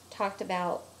much talked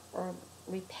about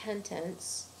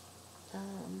repentance.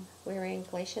 We're in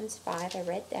Galatians 5. I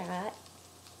read that.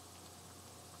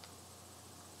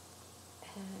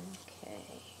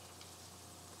 Okay.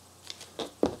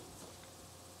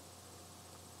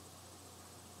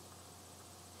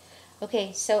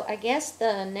 Okay, so I guess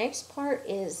the next part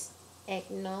is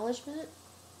acknowledgement.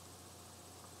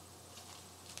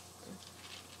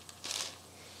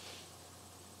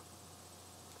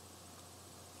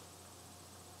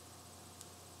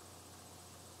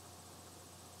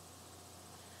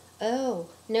 Oh,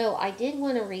 no, I did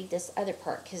want to read this other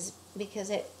part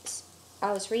because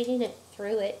I was reading it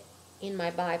through it in my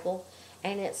Bible,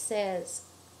 and it says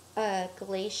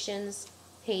Galatians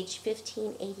page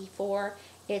 1584.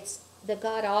 It's the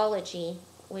Godology,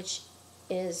 which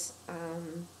is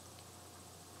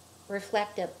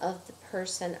reflective of the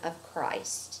person of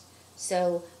Christ.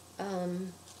 So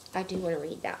I do want to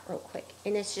read that real quick,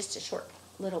 and it's just a short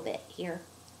little bit here.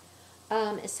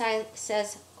 It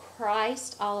says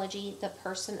Christology, the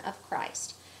person of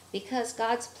Christ, because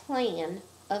God's plan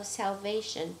of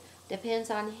salvation depends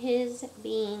on his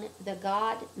being the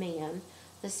God-man.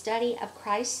 The study of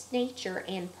Christ's nature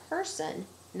and person,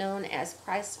 known as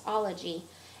Christology,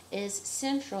 is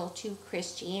central to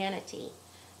Christianity.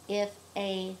 If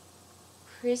a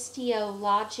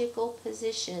Christological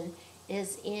position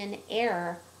is in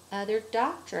error, other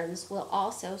doctrines will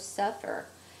also suffer.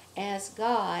 As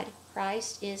God,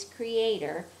 Christ is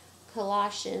creator,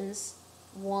 Colossians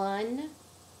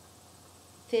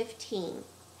 1:15,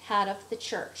 head of the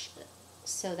church.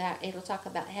 So that it'll talk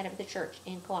about head of the church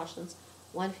in Colossians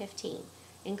 1:15.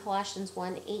 In Colossians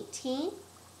 1:18,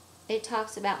 it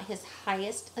talks about his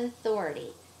highest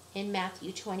authority. In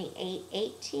Matthew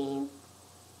 28:18,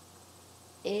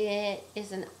 it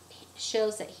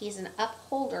shows that he's an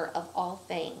upholder of all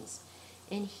things.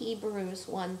 In Hebrews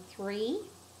 1:3,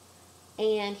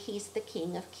 and he's the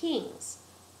King of Kings.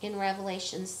 In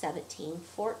Revelation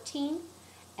 17:14,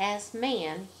 as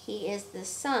man, he is the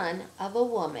son of a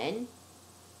woman.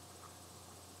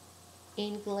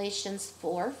 In Galatians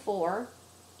 4:4,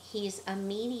 he's a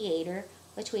mediator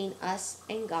between us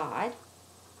and God.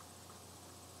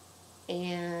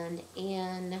 And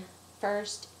in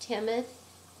 1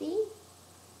 Timothy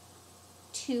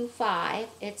 2:5,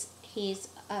 it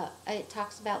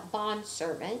talks about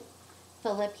bondservant.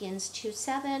 Philippians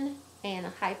 2:7, and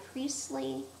high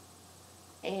priestly.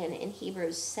 And in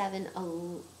Hebrews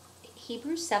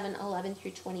 7:11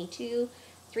 through 22,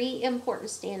 three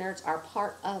important standards are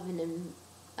part of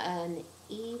an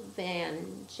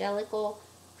evangelical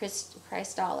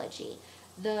Christology.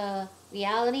 The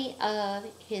reality of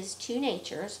his two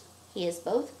natures, he is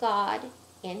both God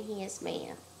and he is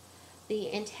man.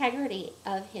 The integrity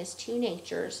of his two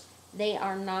natures, they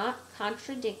are not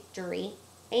contradictory,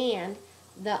 and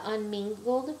the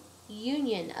unmingled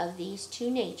union of these two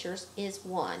natures is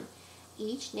one.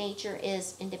 Each nature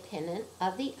is independent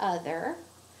of the other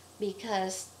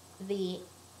because the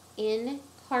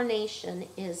incarnation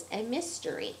is a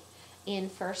mystery. In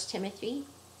 1 Timothy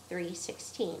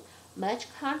 3:16, much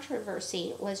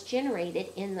controversy was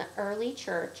generated in the early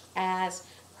church as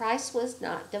Christ was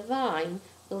not divine,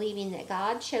 believing that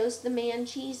God chose the man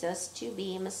Jesus to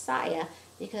be Messiah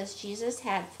because Jesus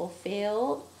had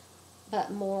fulfilled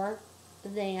but more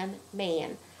than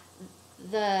man.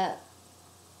 The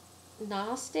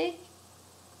Gnostic,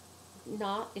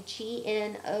 Gnostics,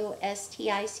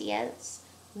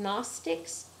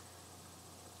 Gnostics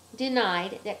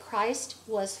denied that Christ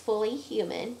was fully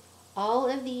human. All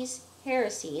of these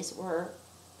heresies were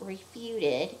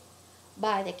refuted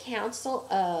by the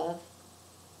Council of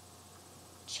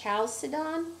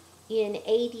Chalcedon in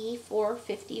AD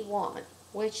 451,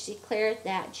 which declared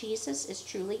that Jesus is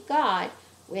truly God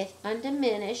with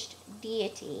undiminished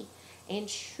deity and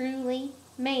truly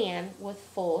man with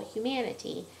full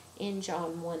humanity in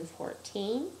John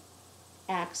 1:14,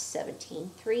 Acts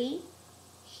 17:3,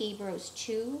 Hebrews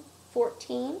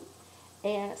 2:14,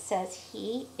 and it says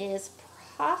he is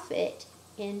prophet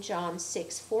in John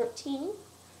 6:14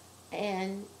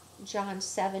 and John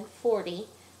 7:40.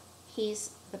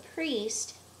 He's the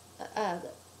priest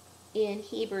in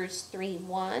Hebrews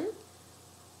 3:1,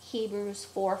 Hebrews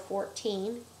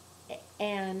 4:14,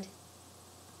 and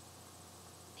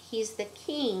he's the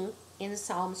king in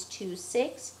Psalms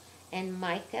 2:6 and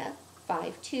Micah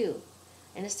 5:2.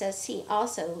 And it says he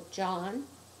also, John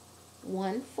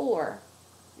 1:4,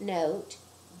 note,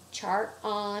 chart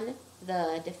on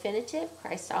the definitive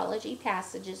Christology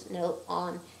passages note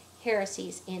on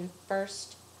heresies in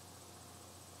first.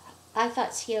 I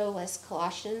thought CO was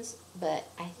Colossians, but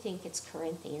I think it's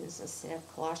Corinthians instead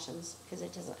of Colossians because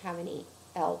it doesn't have any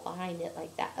L behind it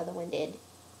like that other one did.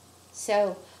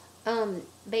 So,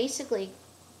 basically,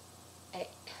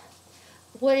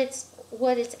 what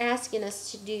it's asking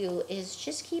us to do is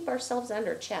just keep ourselves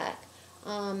under check.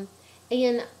 And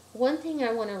one thing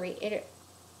I want to reiterate,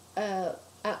 I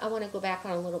want to go back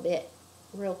on a little bit,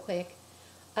 real quick.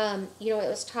 It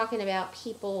was talking about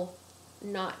people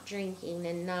not drinking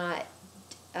and not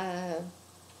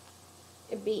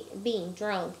being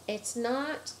drunk. It's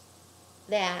not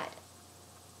that.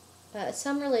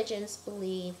 Some religions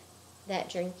believe that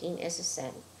drinking is a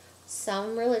sin.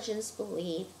 Some religions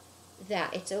believe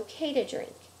that it's okay to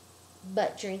drink,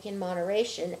 but drink in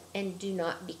moderation and do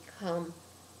not become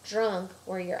drunk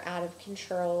where you're out of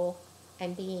control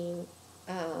and being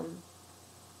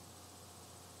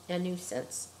a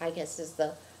nuisance, I guess is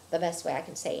the best way I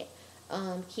can say it.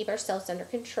 Keep ourselves under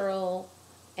control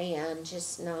and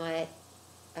just not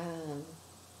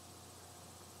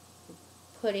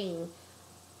putting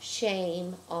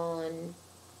shame on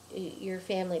your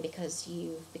family because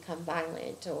you've become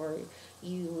violent or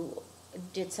you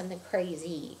did something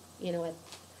crazy, and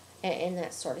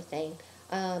that sort of thing.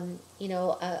 A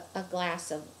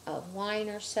glass of wine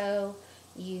or so,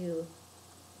 you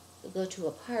go to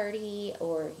a party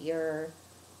or you're,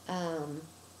 at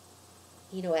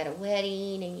a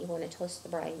wedding and you want to toast the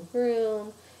bride and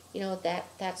groom,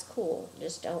 that's cool.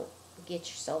 Just don't get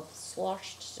yourself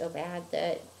sloshed so bad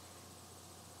that,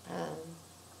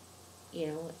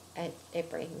 it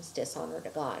brings dishonor to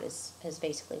God is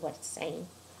basically what it's saying.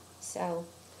 So,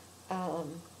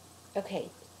 okay.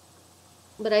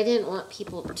 But I didn't want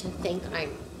people to think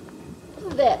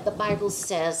that the Bible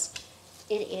says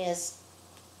it is,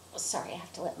 sorry, I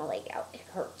have to let my leg out, it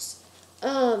hurts.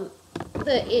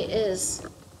 That it is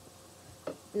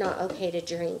not okay to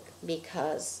drink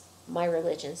because my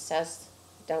religion says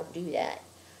don't do that.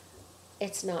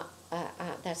 It's not,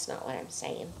 that's not what I'm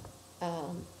saying.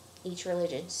 Each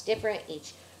religion is different.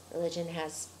 Each religion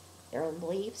has their own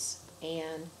beliefs,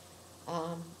 and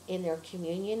in their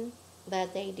communion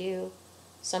that they do,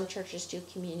 some churches do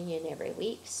communion every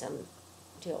week, some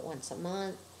do it once a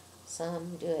month,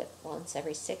 some do it once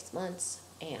every 6 months,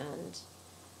 and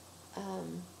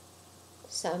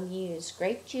some use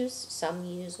grape juice, some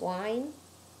use wine.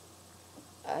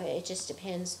 It just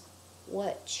depends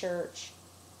what church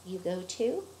you go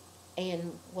to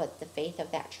and what the faith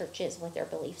of that church is, what their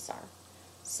beliefs are.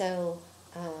 So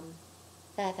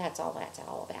that's all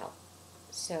about.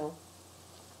 So,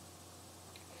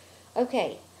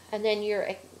 okay, and then you're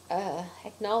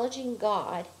acknowledging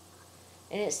God,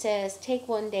 and it says take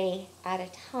one day at a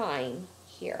time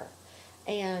here.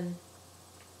 And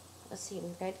let's see, we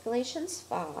read Galatians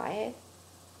 5.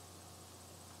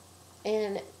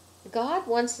 And God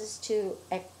wants us to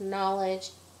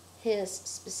acknowledge His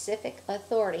specific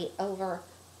authority over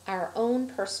our own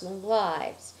personal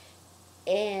lives.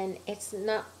 And it's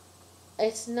not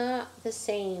the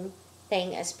same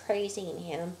thing as praising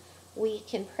Him. We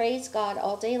can praise God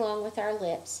all day long with our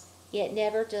lips, yet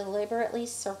never deliberately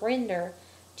surrender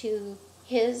to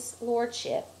His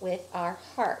lordship with our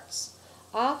hearts.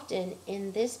 Often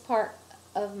in this part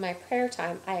of my prayer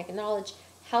time, I acknowledge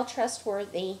how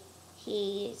trustworthy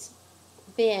He's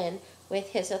been with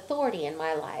His authority in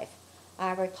my life.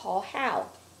 I recall how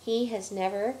He has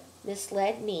never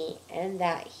misled me and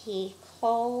that He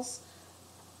calls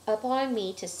upon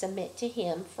me to submit to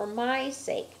Him for my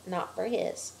sake, not for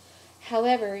His.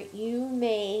 However you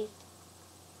may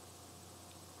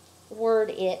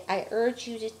word it, I urge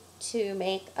you to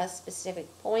make a specific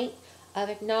point of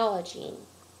acknowledging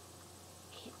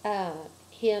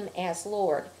Him as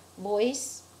Lord.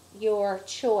 Voice your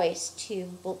choice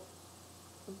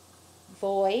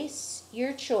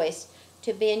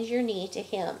to bend your knee to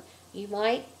Him. You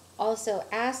might also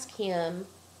ask Him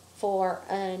for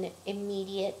an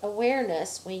immediate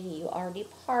awareness when you are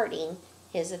departing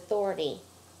His authority.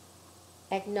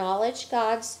 Acknowledge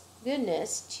God's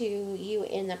goodness to you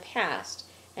in the past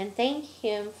and thank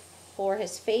Him for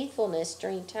His faithfulness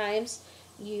during times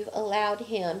you've allowed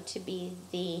Him to be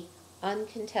the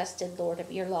uncontested Lord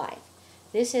of your life.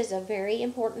 This is a very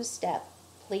important step.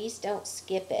 Please don't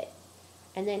skip it.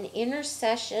 And then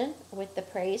intercession with the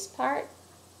praise part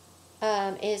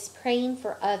is praying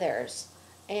for others.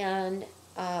 And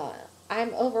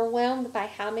I'm overwhelmed by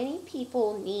how many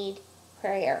people need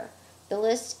prayer. The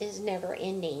list is never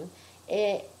ending.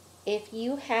 If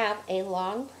you have a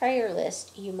long prayer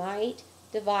list, you might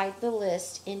divide the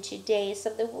list into days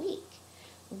of the week.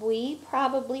 we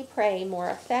probably pray more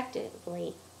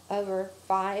effectively over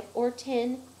 5 or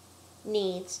 10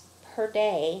 needs per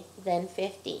day than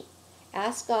 50.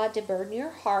 Ask God to burden your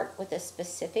heart with the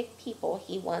specific people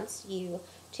He wants you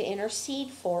to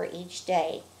intercede for each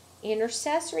day.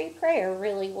 Intercessory prayer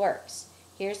really works.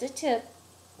 Here's a tip: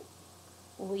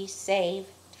 we save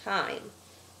time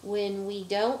when we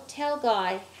don't tell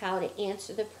God how to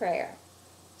answer the prayer.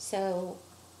 So,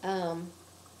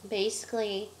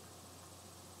 basically,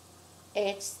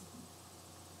 it's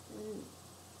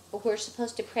we're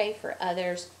supposed to pray for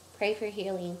others, pray for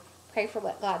healing, pray for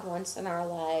what God wants in our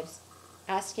lives,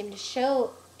 ask Him to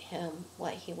show Him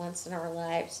what He wants in our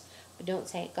lives, but don't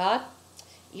say, God,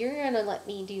 you're going to let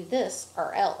me do this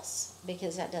or else,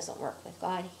 because that doesn't work with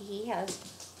God. He has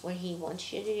what He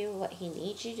wants you to do, what He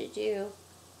needs you to do,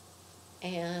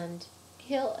 and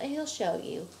He'll show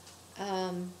you.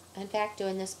 In fact,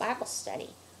 doing this Bible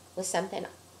study was something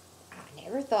I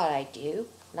never thought I'd do,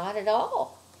 not at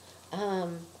all.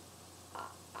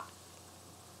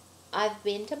 I've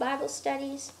been to Bible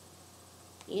studies.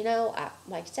 You know,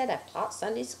 like I said, I've taught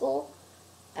Sunday school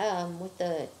with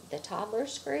the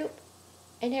toddlers group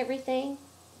and everything,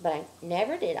 but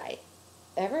I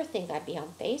ever think I'd be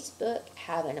on Facebook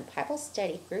having a Bible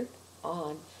study group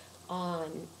on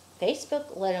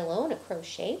Facebook, let alone a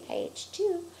crochet page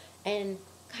too, and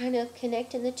kind of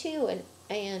connecting the two,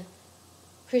 and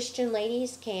Christian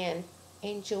ladies can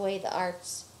enjoy the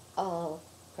arts of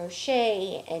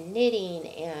crochet and knitting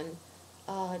and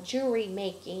jewelry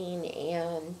making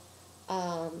and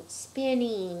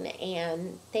spinning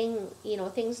and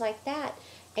things like that.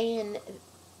 And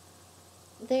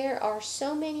there are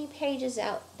so many pages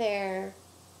out there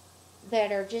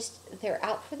that are they're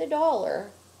out for the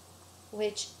dollar,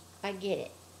 which I get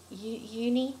it.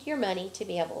 You need your money to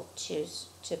be able to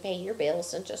pay your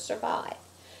bills and to survive.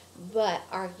 But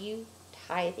are you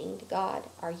tithing to God?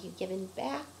 Are you giving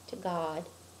back to God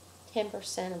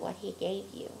 10% of what He gave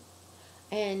you?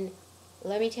 And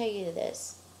let me tell you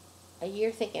this.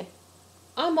 You're thinking,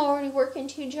 I'm already working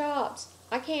 2 jobs.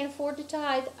 I can't afford to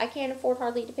tithe. I can't afford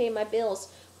hardly to pay my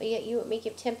bills. But yet you want me to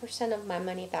give 10% of my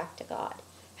money back to God.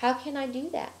 How can I do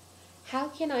that? How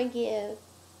can I give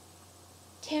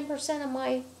 10% of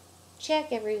my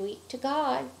check every week to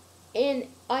God, and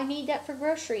I need that for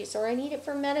groceries, or I need it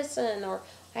for medicine, or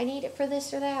I need it for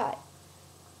this or that?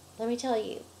 Let me tell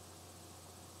you,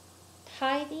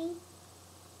 tithing,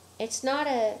 it's not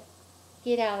a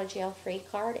get out of jail free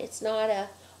card. It's not a,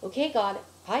 okay, God,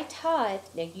 I tithe,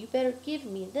 now you better give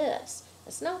me this.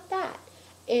 It's not that.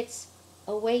 It's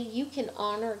a way you can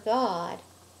honor God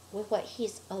with what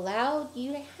He's allowed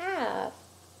you to have,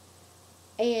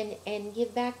 and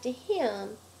give back to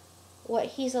Him what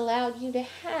He's allowed you to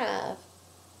have,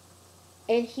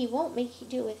 and He won't make you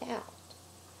do without.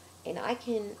 And I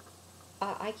can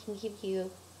give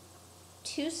you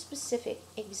 2 specific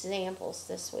examples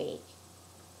this week.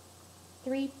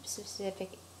 3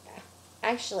 specific,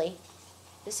 actually,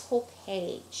 this whole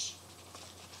page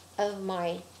of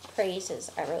my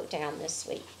praises I wrote down this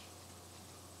week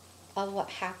of what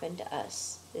happened to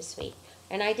us this week.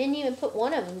 And I didn't even put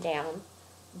one of them down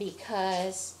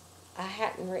because I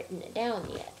hadn't written it down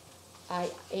yet.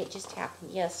 It just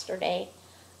happened yesterday,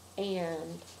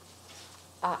 and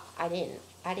I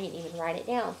didn't even write it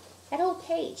down. That whole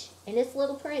page, and it's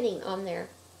little printing on there.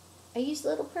 I use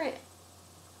little print.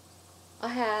 I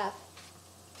have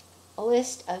a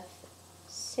list of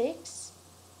 6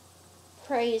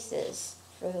 praises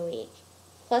for the week,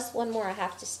 plus one more I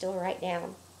have to still write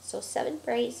down. So 7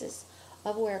 praises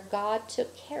of where God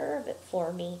took care of it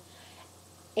for me,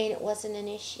 and it wasn't an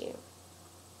issue.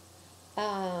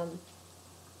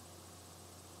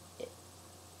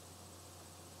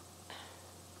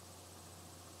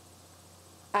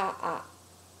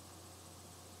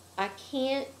 I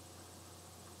can't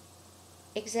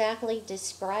exactly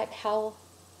describe how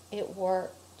it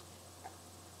works.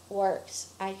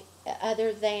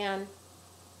 Other than,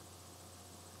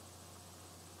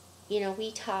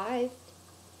 we tithed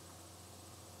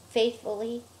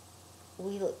faithfully.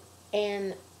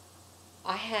 And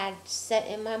I had set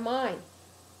in my mind,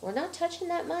 we're not touching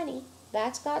that money.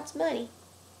 That's God's money.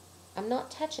 I'm not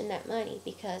touching that money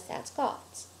because that's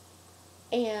God's.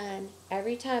 And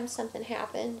every time something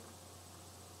happened,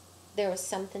 there was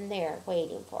something there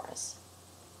waiting for us.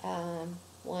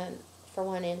 For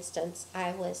one instance,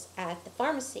 I was at the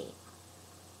pharmacy,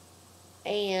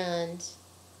 and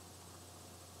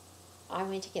I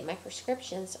went to get my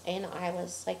prescriptions, and I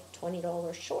was like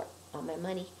 $20 short on my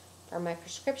money for my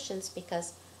prescriptions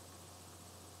because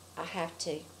I have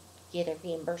to get a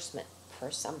reimbursement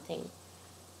for something.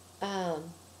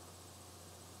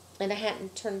 and I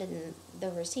hadn't turned in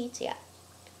the receipts yet.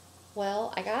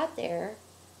 Well, I got there,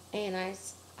 and I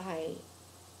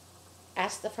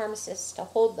asked the pharmacist to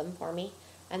hold them for me,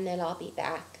 and then I'll be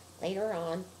back later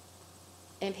on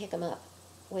and pick them up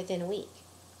within a week.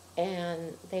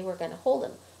 And they were going to hold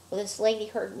them. Well, this lady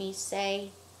heard me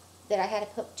say that I had to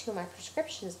put 2 of my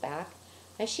prescriptions back,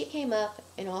 and she came up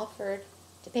and offered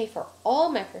to pay for all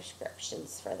my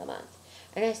prescriptions for the month.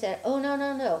 And I said, oh, no,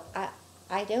 no, no.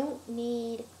 I don't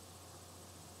need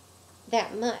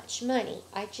that much money.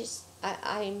 I'm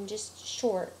just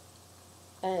short,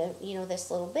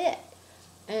 this little bit.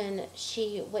 And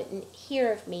she wouldn't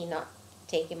hear of me not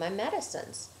taking my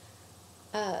medicines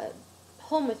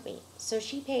home with me. So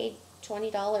she paid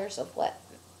 $20 of what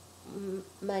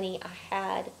money I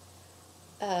had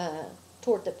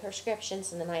toward the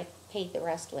prescriptions, and then I paid the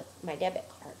rest with my debit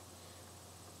card.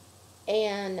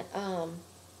 And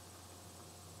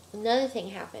another thing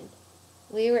happened.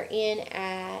 We were in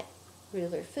at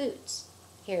Ruler Foods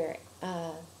here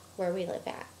where we live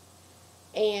at.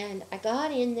 And I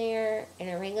got in there, and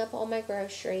I rang up all my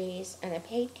groceries, and I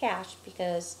paid cash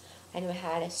because I knew I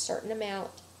had a certain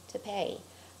amount to pay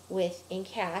with in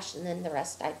cash, and then the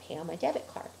rest I'd pay on my debit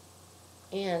card.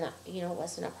 And, it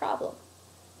wasn't a problem.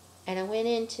 And I went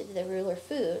into the Ruler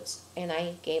Foods, and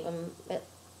I gave them,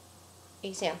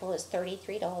 example is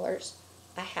 $33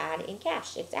 I had in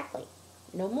cash, exactly,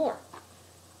 no more.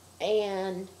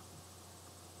 And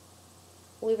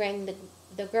we rang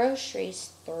the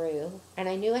groceries through, and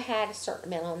I knew I had a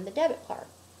certain amount on the debit card.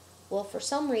 Well, for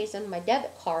some reason, my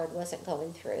debit card wasn't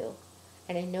going through,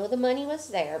 and I know the money was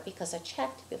there because I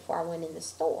checked before I went in the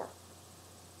store.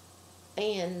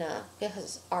 And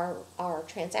because our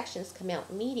transactions come out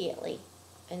immediately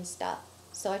and stuff.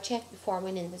 So I checked before I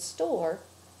went in the store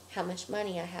how much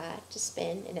money I had to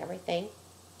spend and everything.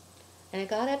 And I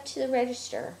got up to the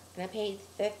register, and I paid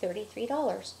the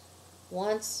 $33.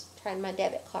 Once, tried my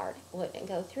debit card, it wouldn't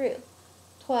go through.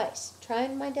 Twice,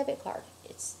 tried my debit card,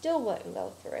 it still wouldn't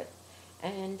go through.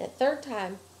 And the third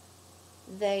time,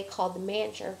 they called the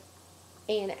manager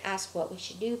and asked what we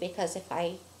should do, because if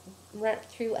I run it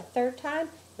through a third time,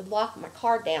 it would lock my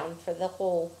card down for the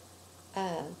whole,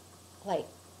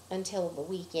 until the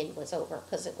weekend was over,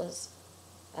 because it was,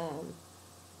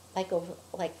 over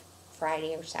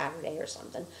Friday or Saturday or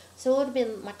something. So it would have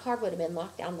been, my card would have been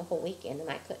locked down the whole weekend, and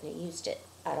I couldn't have used it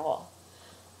at all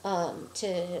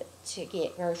to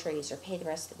get groceries or pay the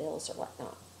rest of the bills or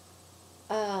whatnot.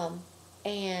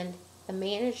 And the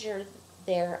manager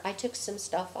there, I took some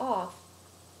stuff off,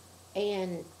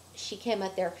 and she came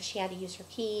up there because she had to use her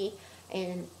key,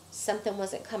 and something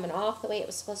wasn't coming off the way it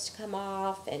was supposed to come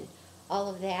off, and all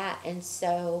of that. And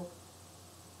so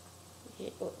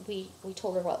we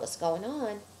told her what was going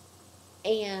on,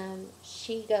 and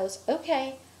she goes,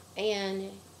 okay.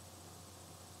 And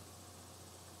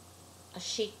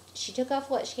she took off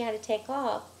what she had to take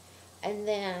off, and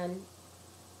then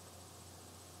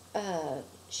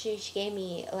she gave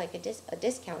me like a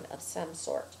discount of some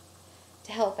sort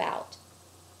to help out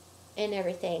and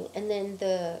everything. And then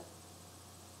the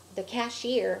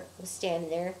cashier was standing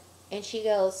there, and she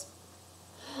goes,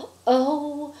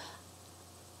 oh,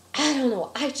 I don't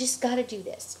know, I just got to do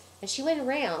this. And she went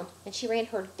around, and she ran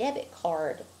her debit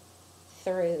card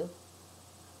through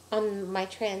on my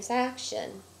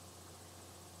transaction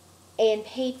and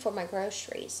paid for my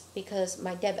groceries because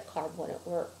my debit card wouldn't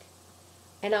work.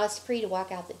 And I was free to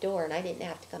walk out the door, and I didn't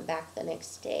have to come back the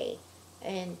next day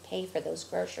and pay for those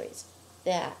groceries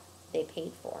that they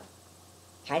paid for.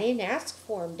 I didn't ask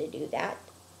for them to do that.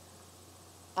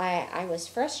 I was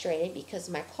frustrated because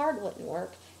my card wouldn't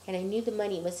work, and I knew the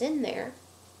money was in there.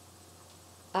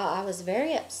 I was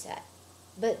very upset.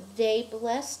 But they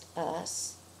blessed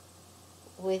us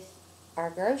with our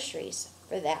groceries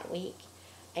for that week.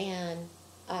 And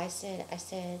I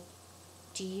said,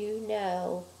 do you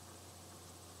know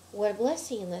what a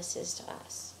blessing this is to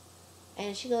us?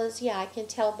 And she goes, yeah, I can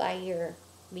tell by your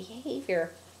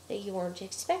behavior that you weren't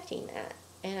expecting that.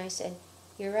 And I said,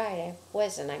 you're right, I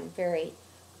wasn't. I'm very,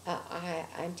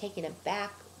 I'm taken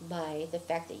aback by the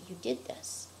fact that you did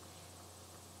this.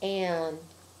 And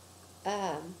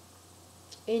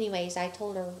anyways, I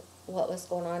told her what was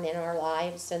going on in our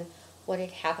lives and what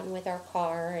had happened with our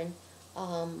car, and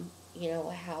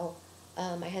how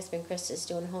my husband Chris is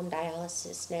doing home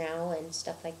dialysis now and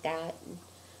stuff like that. And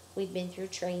we'd been through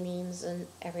trainings and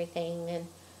everything, and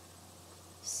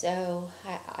so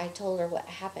I told her what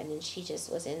happened, and she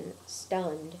just was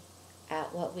stunned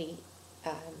at what we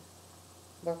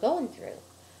were going through.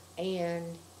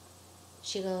 And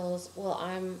she goes, well,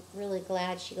 I'm really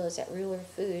glad. She goes, at Ruler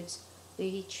Foods,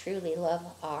 we truly love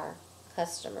our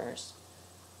customers.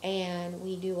 and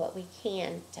we do what we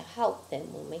can to help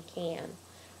them when we can.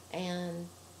 And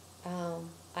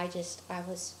I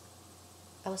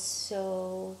was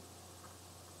so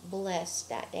blessed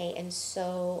that day and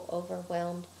so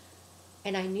overwhelmed,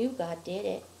 and I knew God did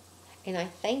it, and I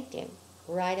thanked Him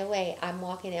right away. I'm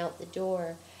walking out the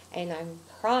door, and I'm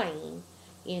crying,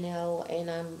 and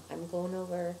I'm going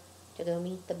over to go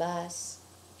meet the bus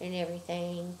and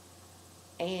everything,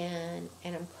 and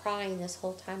I'm crying this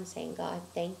whole time saying, God,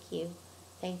 thank you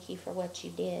for what you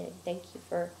did, thank you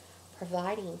for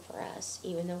providing for us,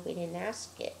 even though we didn't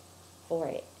ask it for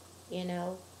it.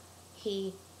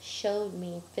 He showed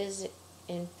me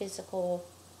physical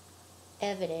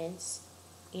evidence,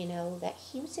 that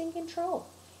He was in control.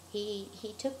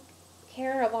 He took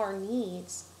care of our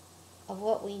needs, of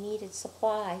what we needed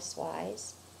supplies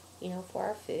wise, for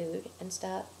our food and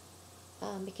stuff,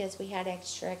 because we had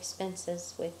extra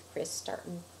expenses with Chris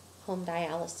starting home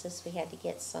dialysis. We had to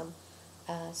get some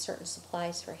certain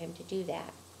supplies for him to do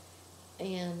that.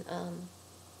 And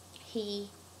he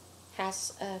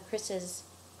has, Chris's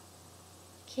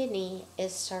kidney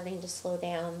is starting to slow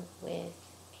down with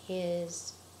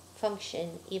his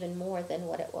function even more than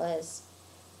what it was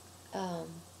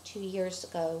 2 years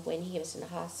ago when he was in the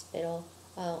hospital,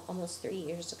 almost 3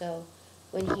 years ago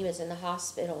when he was in the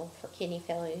hospital for kidney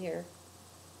failure.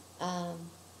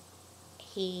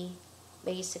 He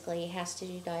basically has to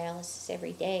do dialysis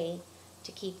every day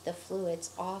to keep the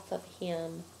fluids off of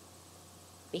him,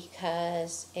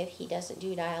 because if he doesn't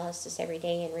do dialysis every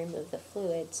day and remove the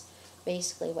fluids,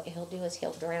 basically what he'll do is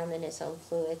he'll drown in his own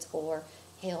fluids, or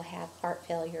he'll have heart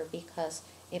failure because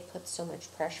it puts so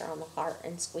much pressure on the heart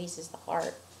and squeezes the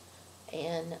heart.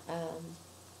 And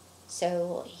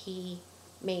so he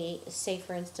may, say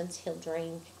for instance, he'll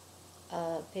drink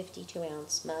a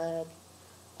 52-ounce mug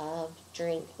of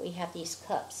drink. We have these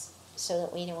cups so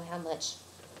that we know how much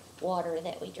water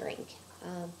that we drink.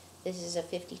 This is a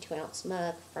 52-ounce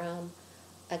mug from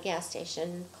a gas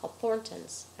station called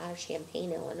Thornton's out of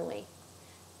Champaign, Illinois.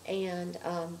 And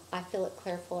I fill it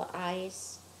clear full of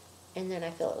ice, and then I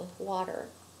fill it with water.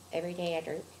 Every day I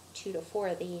drink 2 to 4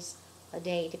 of these a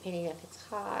day, depending if it's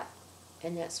hot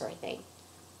and that sort of thing.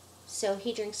 So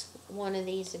he drinks 1 of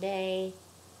these a day,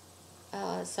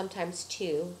 sometimes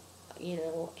 2.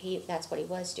 That's what he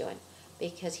was doing,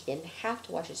 because he didn't have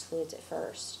to watch his fluids at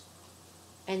first.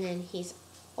 And then he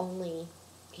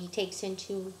takes in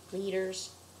 2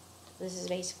 liters. This is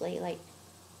basically like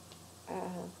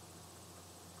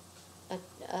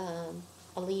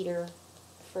a liter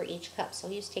for each cup. So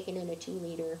he was taking in a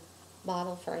 2-liter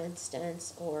bottle, for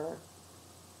instance, or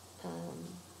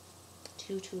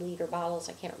 2 2-liter bottles.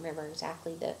 I can't remember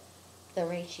exactly the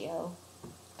ratio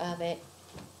of it,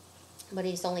 but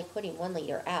he's only putting 1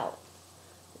 liter out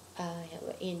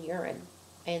in urine,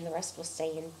 and the rest was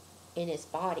staying in his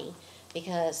body,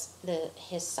 because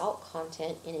his salt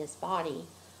content in his body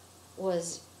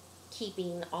was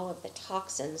keeping all of the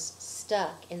toxins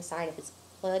stuck inside of his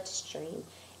bloodstream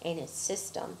and his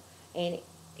system, and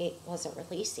it wasn't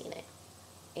releasing it.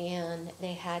 And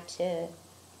they had to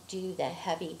do the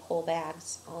heavy pull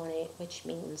bags on it, which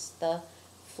means the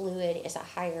fluid is a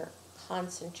higher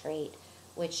concentrate,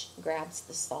 which grabs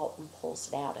the salt and pulls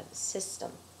it out of the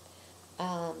system.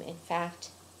 In fact,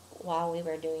 while we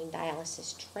were doing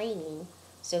dialysis training,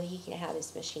 so he could have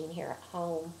his machine here at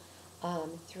home,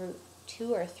 through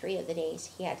 2 or 3 of the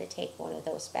days, he had to take 1 of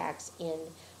those bags in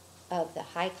of the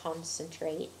high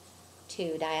concentrate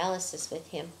to dialysis with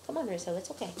him. Come on, Rizzo,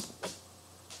 it's okay.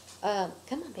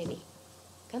 Come on, baby.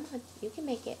 Come on, you can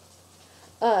make it.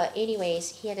 Anyways,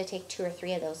 he had to take 2 or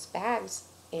 3 of those bags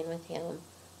in with him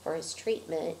for his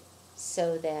treatment,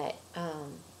 so that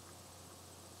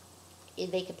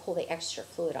they could pull the extra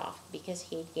fluid off, because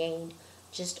he had gained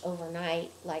just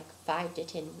overnight like 5 to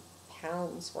 10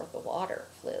 pounds worth of water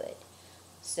fluid.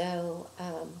 So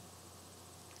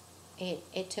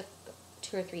it took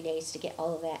 2 or 3 days to get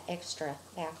all of that extra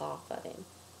back off of him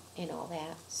and all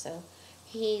that. So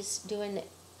he's doing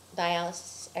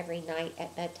dialysis every night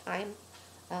at bedtime.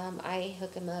 I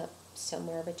hook him up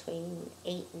somewhere between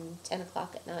 8 and 10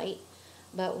 o'clock at night,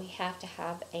 but we have to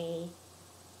have a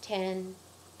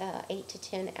 8 to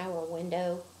 10 hour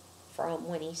window from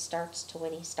when he starts to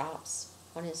when he stops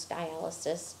on his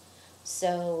dialysis.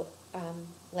 So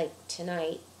like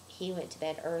tonight, he went to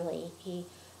bed early.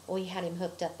 We had him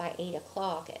hooked up by 8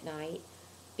 o'clock at night,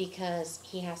 because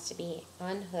he has to be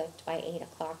unhooked by 8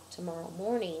 o'clock tomorrow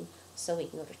morning so he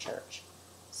can go to church.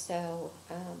 So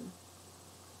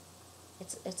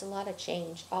it's a lot of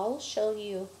change. I'll show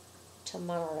you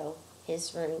tomorrow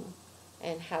his room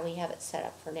and how we have it set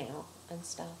up for now and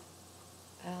stuff.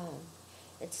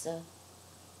 It's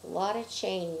a lot of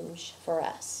change for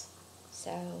us.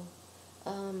 So,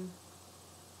 but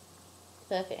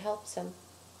if it helps them,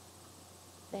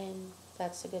 then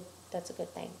that's a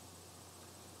good thing.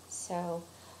 So,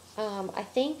 I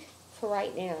think for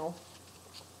right now,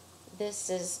 this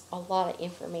is a lot of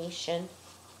information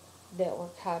that we're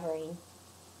covering.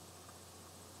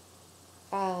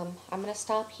 I'm going to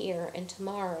stop here, and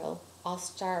tomorrow I'll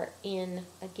start in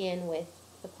again with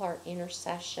the part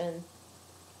intercession,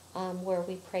 where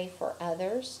we pray for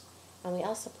others, and we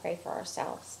also pray for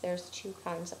ourselves. There's two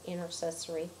kinds of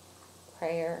intercessory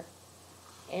prayer,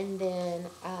 and then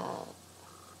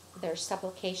there's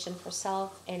supplication for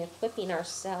self and equipping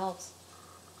ourselves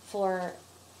for,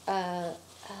 it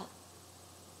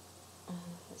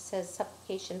says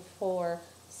supplication for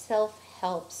self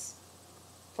helps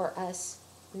for us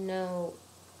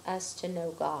to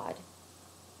know God.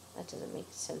 That doesn't make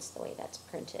sense the way that's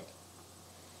printed.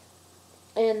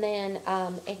 And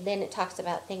then it talks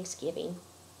about Thanksgiving.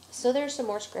 So there's some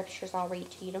more scriptures I'll read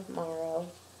to you tomorrow.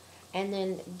 And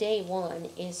then day 1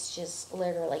 is just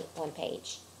literally 1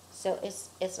 page. So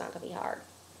it's not going to be hard.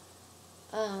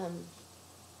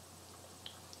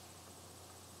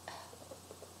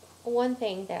 One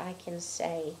thing that I can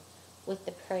say with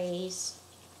the praise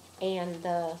and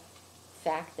the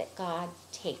fact that God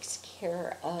takes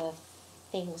care of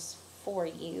things for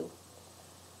you,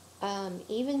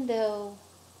 even though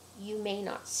you may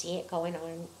not see it going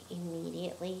on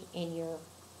immediately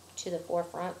to the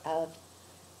forefront of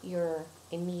your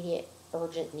immediate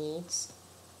urgent needs,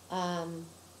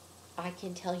 I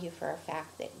can tell you for a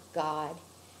fact that God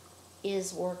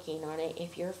is working on it.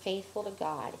 If you're faithful to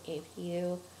God, if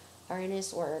you are in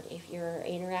His Word, if you're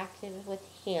interactive with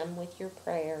Him with your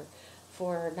prayer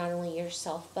for not only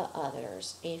yourself but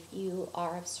others, if you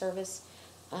are of service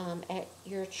at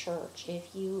your church,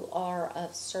 if you are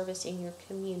of service in your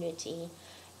community,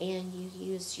 and you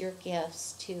use your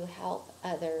gifts to help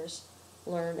others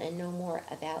learn and know more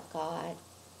about God,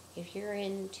 if you're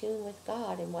in tune with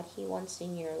God and what He wants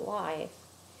in your life,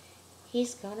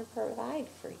 He's going to provide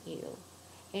for you.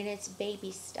 And it's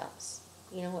baby steps.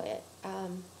 You know,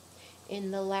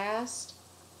 in the last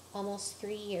almost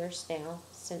 3 years now,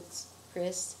 since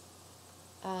Chris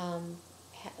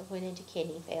went into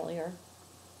kidney failure,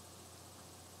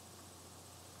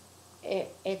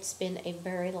 it's been a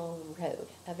very long road,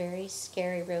 a very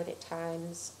scary road at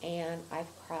times, and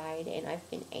I've cried and I've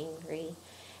been angry,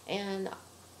 and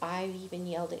I've even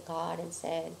yelled at God and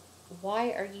said,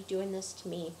 why are you doing this to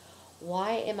me?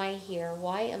 Why am I here?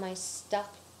 Why am I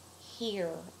stuck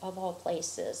here of all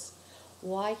places?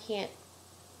 Why can't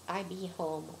I be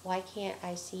home? Why can't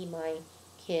I see my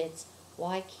kids?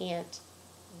 Why can't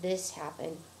this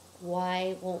happen?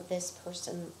 Why won't this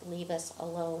person leave us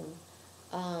alone?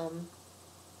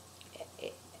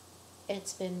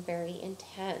 It's been very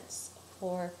intense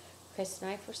for Chris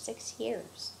and I for 6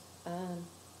 years.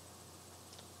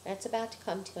 That's about to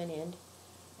come to an end,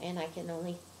 and I can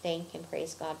only thank and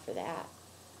praise God for that.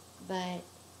 But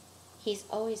He's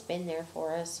always been there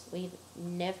for us. We've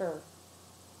never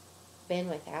been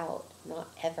without, not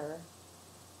ever.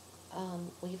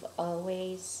 We've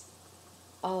always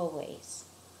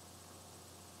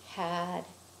had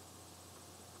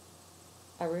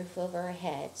a roof over our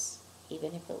heads,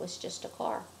 even if it was just a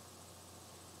car.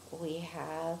 We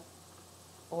have,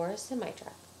 or a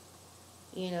semi-truck.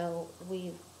 You know,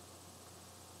 we've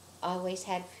always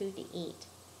had food to eat.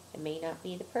 It may not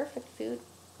be the perfect food,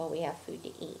 but we have food to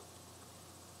eat.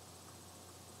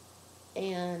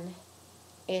 And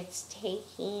it's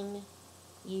taking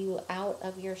you out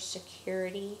of your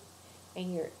security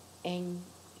and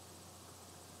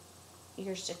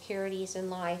your securities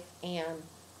in life, and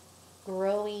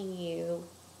growing you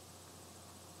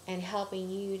and helping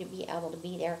you to be able to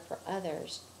be there for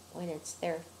others when it's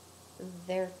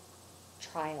their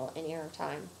trial and error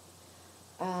time.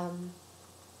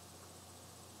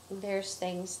 There's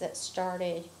things that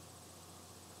started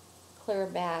clear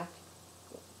back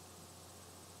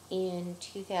in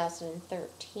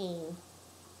 2013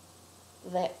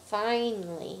 that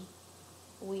finally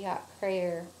we got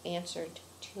prayer answered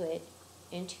to it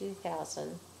in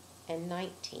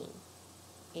 2019.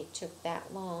 It took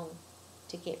that long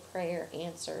to get prayer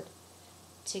answered,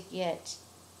 to get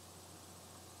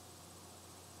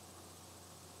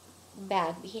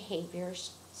bad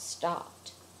behaviors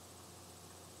stopped.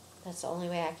 That's the only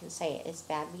way I can say it, is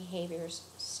bad behaviors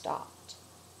stopped.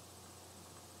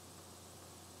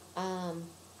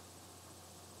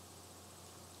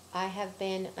 I have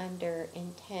been under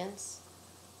intense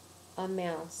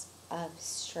amounts of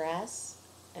stress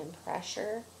and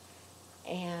pressure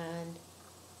and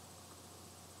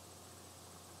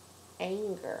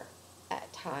anger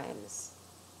at times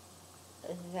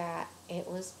that it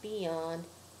was beyond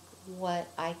what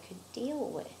I could deal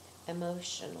with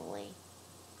emotionally.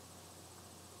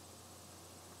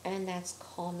 And that's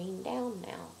calming down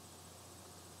now,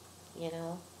 you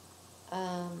know.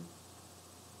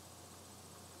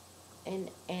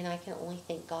 And I can only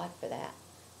thank God for that.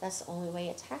 That's the only way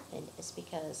it's happened, is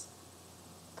because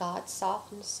God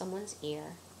softens someone's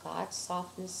ear, God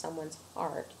softens someone's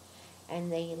heart,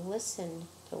 and they listened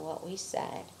to what we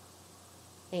said.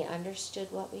 They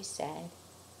understood what we said.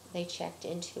 They checked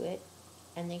into it,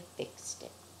 and they fixed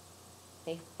it.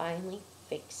 They finally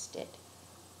fixed it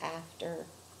after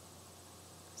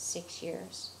 6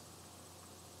 years.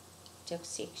 It took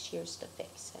 6 years to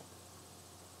fix it.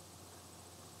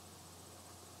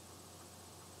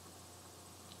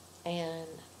 And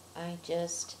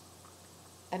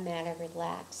I'm at a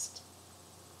relaxed,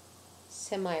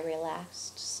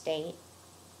 semi-relaxed state.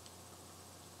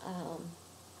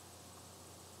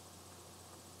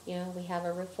 You know, we have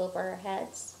a roof over our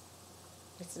heads.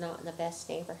 It's not in the best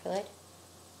neighborhood,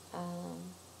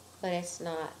 but it's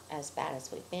not as bad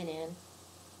as we've been in.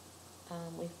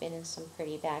 We've been in some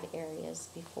pretty bad areas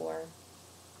before.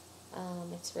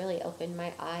 It's really opened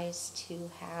my eyes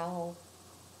to how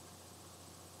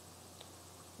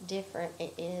different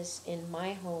it is in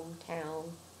my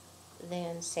hometown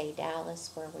than, say,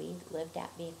 Dallas, where we lived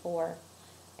at before.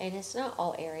 And it's not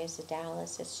all areas of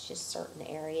Dallas, it's just certain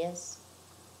areas.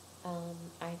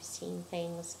 I've seen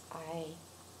things I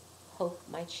hope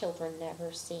my children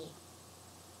never see.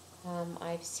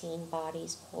 I've seen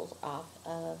bodies pulled off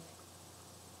of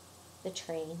the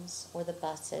trains or the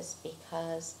buses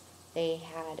because they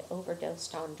had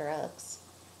overdosed on drugs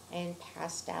and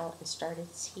passed out and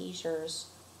started seizures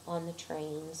on the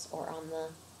trains or on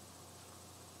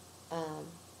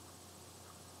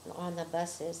the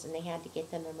buses, and they had to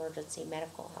get them emergency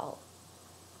medical help.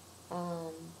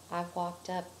 I walked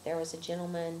up, there was a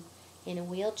gentleman in a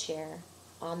wheelchair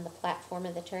on the platform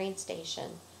of the train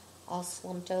station, all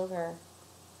slumped over,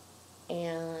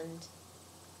 and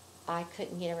I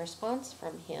couldn't get a response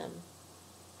from him.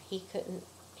 He couldn't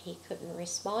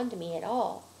respond to me at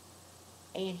all,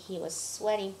 and he was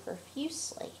sweating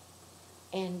profusely.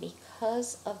 And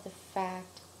because of the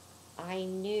fact I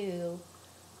knew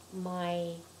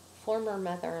my former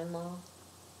mother-in-law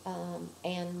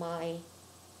and my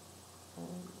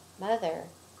mother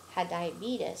had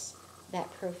diabetes,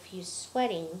 that profuse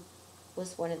sweating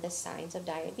was one of the signs of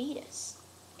diabetes.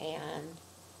 And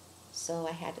so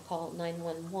I had to call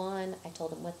 911. I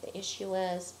told them what the issue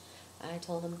was. I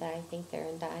told them that I think they're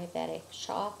in diabetic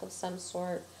shock of some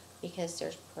sort because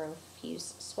there's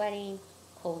profuse sweating,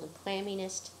 cold and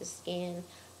clamminess to the skin.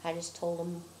 I just told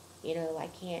them, you know, I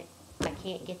can't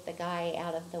get the guy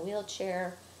out of the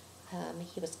wheelchair.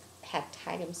 He had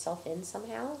tied himself in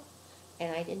somehow,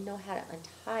 and I didn't know how to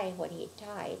untie what he had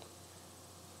tied.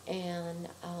 And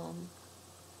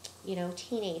you know,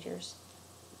 teenagers,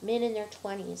 men in their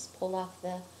 20s, pull off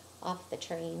the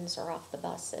trains or off the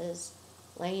buses,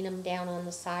 laying them down on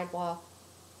the sidewalk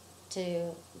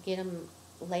to get them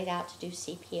laid out to do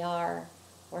CPR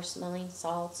or smelling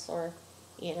salts or,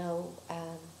 you know,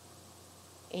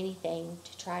 anything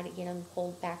to try to get them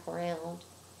pulled back around.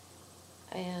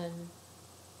 And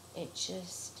it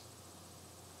just,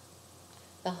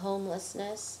 the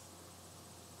homelessness,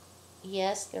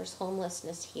 yes, there's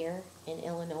homelessness here in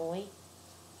Illinois.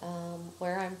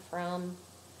 Where I'm from,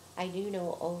 I do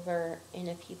know over in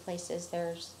a few places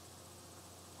there's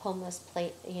homeless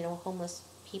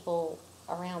people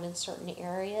around in certain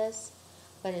areas,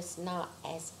 but it's not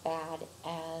as bad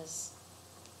as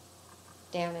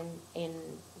down in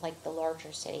like the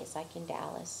larger cities, like in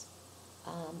Dallas,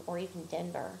 or even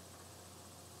Denver.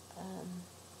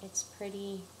 It's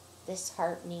pretty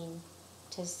disheartening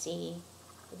to see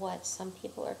what some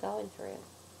people are going through.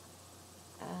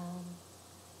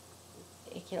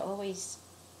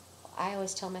 I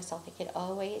always tell myself it could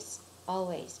always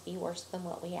be worse than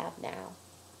what we have now.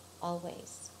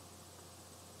 Always.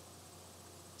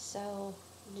 So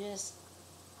just,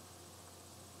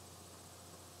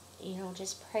 you know,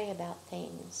 just pray about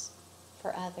things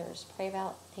for others. Pray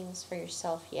about things for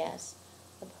yourself, yes,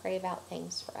 but pray about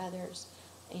things for others,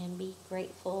 and be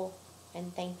grateful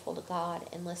and thankful to God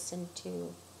and listen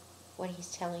to what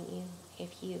He's telling you.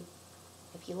 If you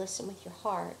listen with your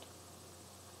heart,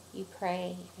 you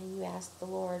pray and you ask the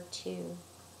Lord to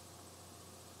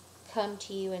come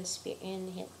to you in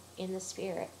the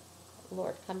Spirit.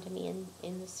 Lord, come to me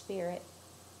in the Spirit.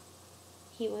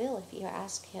 He will if you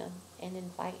ask Him and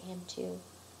invite Him to.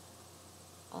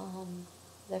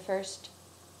 The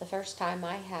first time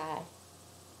I had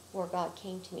where God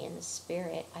came to me in the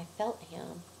spirit. I felt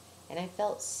him, and I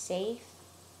felt safe,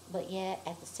 but yet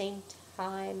at the same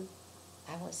time,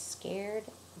 I was scared,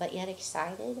 but yet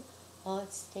excited all at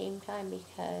the same time,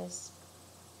 because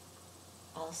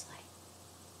I was like,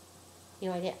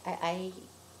 I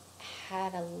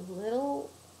had a little,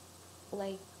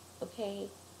 like, okay,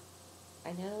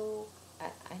 I know,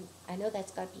 I know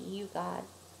that's got to be you, God.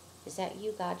 Is that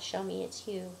you, God? Show me it's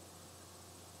you.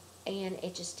 And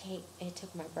it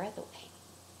took my breath away,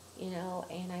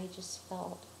 and I just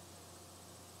felt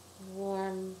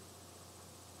warm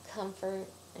comfort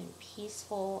and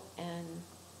peaceful, and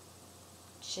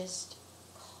just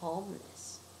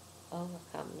calmness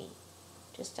overcome me.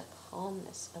 Just a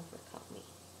calmness overcome me.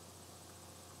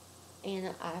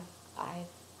 And I've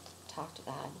talked to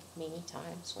God many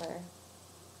times where,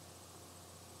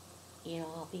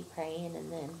 I'll be praying,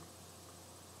 and then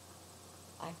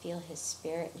I feel his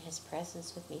spirit and his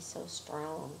presence with me so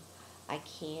strong. I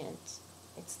can't.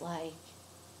 It's like,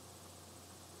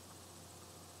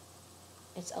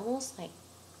 it's almost like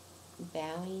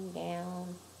bowing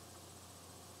down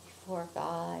before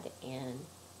God, and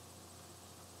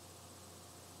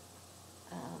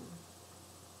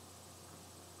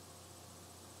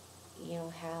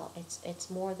how it's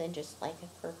more than just like a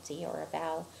curtsy or a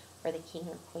bow for the king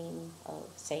or queen of,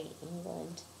 say,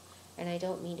 England. And I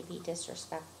don't mean to be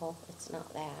disrespectful. It's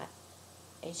not that.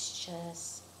 It's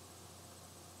just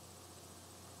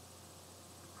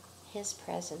his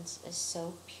presence is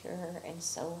so pure and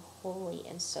so holy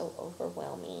and so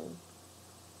overwhelming.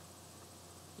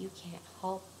 You can't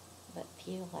help but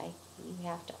feel like you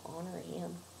have to honor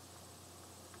him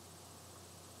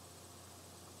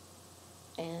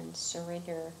and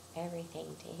surrender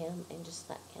everything to him, and just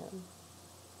let him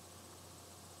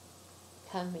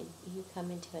come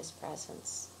into his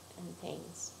presence and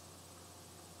things.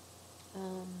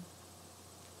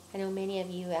 I know many of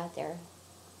you out there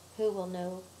who will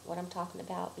know what I'm talking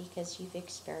about because you've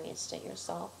experienced it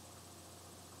yourself.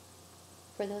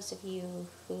 For those of you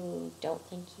who don't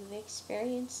think you've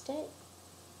experienced it,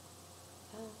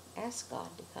 ask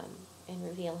God to come and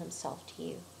reveal himself to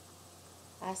you.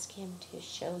 Ask him to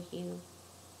show you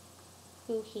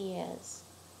who he is,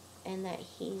 and that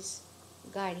he's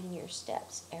guiding your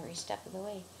steps every step of the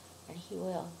way. And he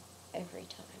will every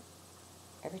time.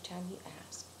 Every time you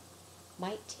ask.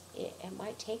 It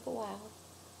might take a while,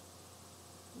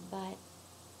 but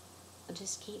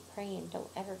just keep praying. Don't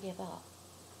ever give up,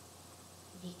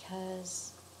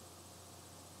 because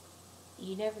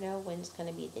you never know when it's going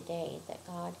to be the day that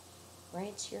God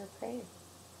grants your prayer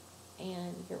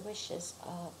and your wishes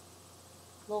of,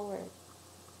 Lord,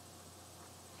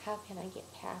 how can I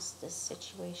get past this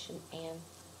situation and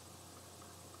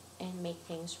make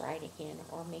things right again,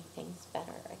 or make things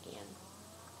better again?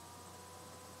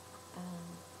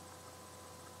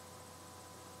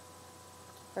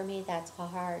 For me, that's a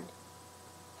hard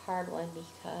one,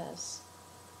 because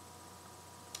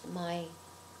my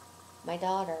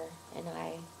daughter and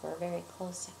I were very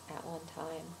close at one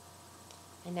time,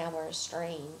 and now we're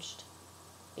estranged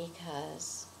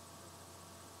because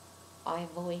I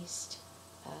voiced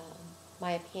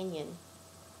my opinion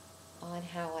on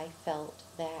how I felt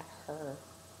that her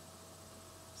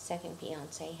second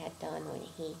fiance had done when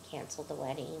he canceled the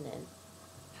wedding, and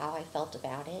how I felt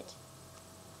about it,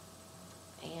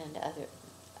 and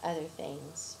other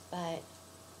things. But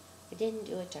I didn't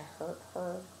do it to hurt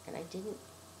her, and I didn't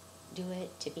do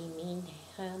it to be mean to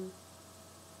him.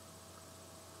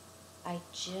 I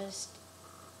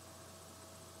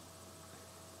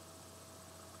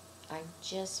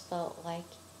just felt like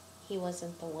he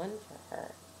wasn't the one for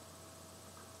her.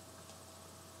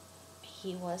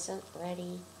 He wasn't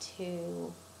ready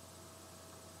to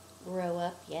grow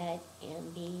up yet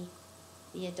and be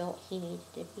the adult he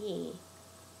needed to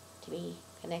be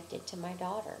connected to my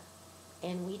daughter.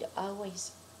 And we'd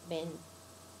always been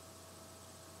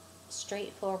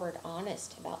straightforward,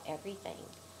 honest about everything.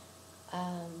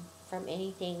 From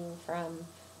anything from,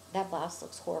 that blouse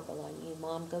looks horrible on you,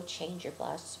 Mom, go change your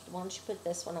blouse. Why don't you put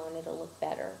this one on, it'll look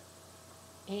better.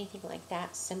 Anything like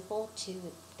that, simple,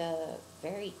 to the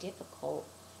very difficult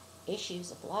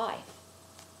issues of life.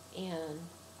 And,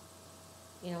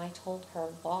 I told her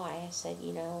why. I said,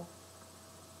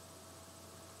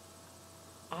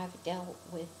 I've dealt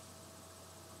with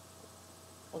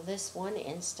this one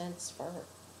instance for,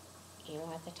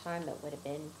 at the time it would have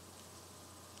been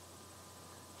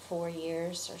 4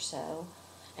 years or so.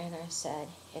 And I said,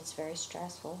 it's very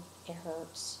stressful. It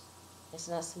hurts. It's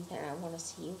not something I want to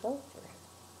see you go through.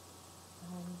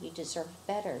 You deserve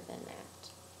better than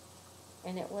that.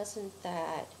 And it wasn't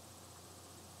that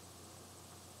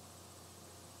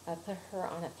I put her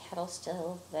on a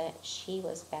pedestal that she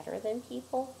was better than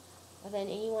people, than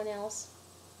anyone else.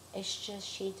 It's just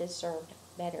she deserved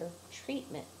better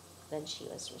treatment than she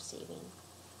was receiving.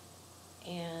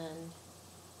 And,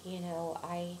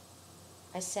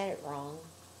 I said it wrong,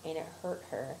 and it hurt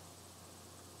her.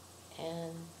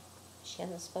 And she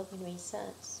hasn't spoken to me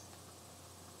since.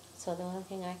 So the only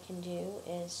thing I can do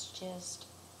is just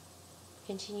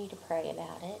continue to pray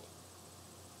about it.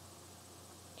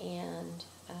 And,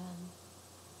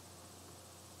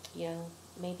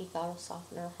 maybe God will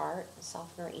soften her heart and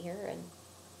soften her ear, and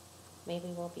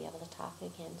maybe we'll be able to talk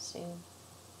again soon.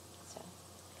 So,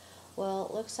 well,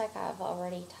 it looks like I've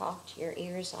already talked your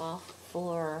ears off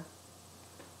for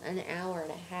an hour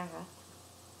and a half.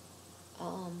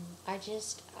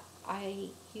 I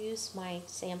use my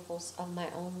examples of my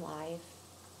own life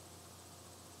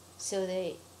so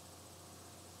that,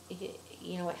 it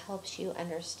helps you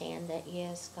understand that,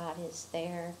 yes, God is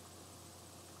there.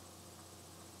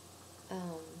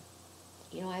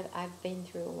 I've been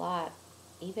through a lot,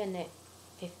 even at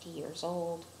 50 years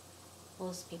old.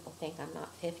 Most people think I'm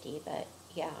not 50, but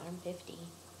yeah, I'm 50.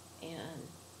 And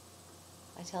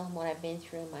I tell them what I've been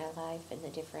through in my life and the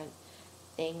different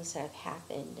things that have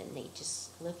happened, and they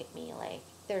just look at me like,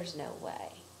 there's no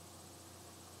way.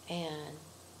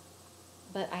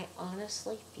 But I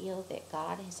honestly feel that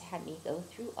God has had me go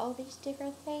through all these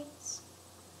different things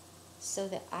so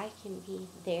that I can be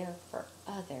there for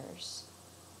others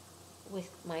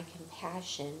with my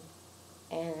compassion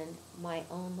and my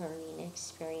own learning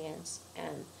experience,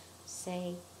 and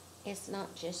say, it's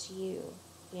not just you,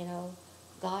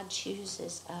 God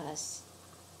chooses us,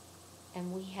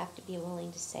 and we have to be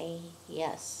willing to say,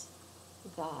 yes,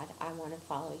 God, I want to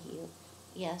follow you.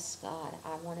 Yes, God,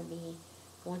 I want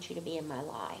you to be in my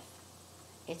life.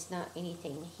 It's not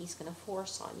anything He's going to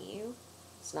force on you.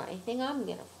 It's not anything I'm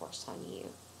going to force on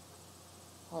you.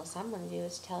 All I'm going to do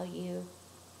is tell you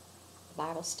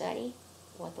Bible study,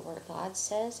 what the Word of God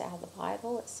says out of the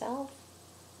Bible itself,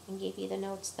 and give you the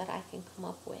notes that I can come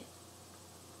up with.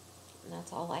 And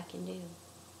that's all I can do.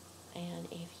 And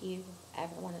if you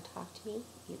ever want to talk to me,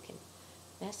 you can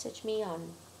message me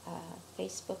on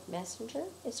Facebook Messenger.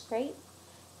 It's great.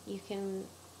 You can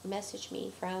message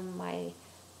me from my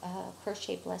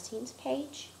Crochet Blessings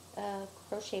page,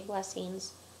 Crochet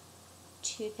Blessings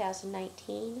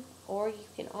 2019, or you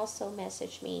can also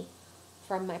message me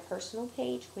from my personal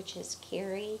page, which is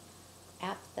Carrie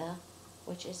Aptha,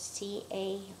 which is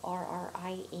Carrie.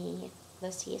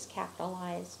 The C is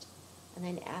capitalized, and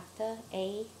then Aptha,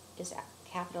 A is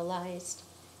capitalized,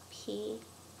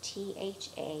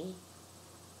 PTHA,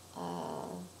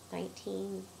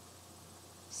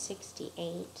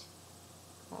 1968.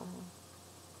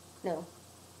 No,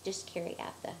 just Carrie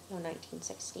Aptha, no,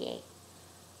 1968.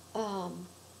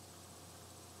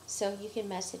 So you can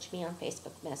message me on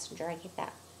Facebook Messenger. I get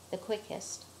that the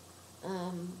quickest.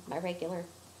 My regular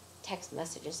text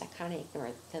messages, I kind of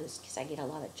ignore those because I get a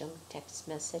lot of junk text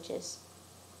messages.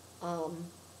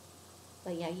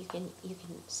 But yeah, you can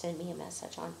send me a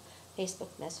message on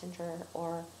Facebook Messenger,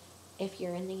 or if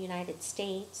you're in the United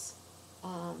States,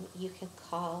 you can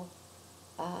call.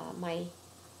 My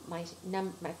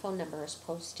phone number is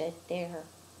posted there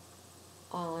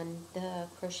on the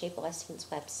Crochet Blessings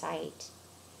website,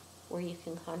 where you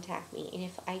can contact me. And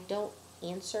if I don't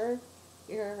answer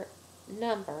your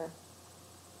number,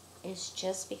 it's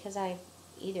just because I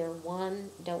either,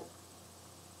 one, don't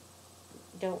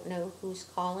know who's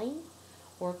calling,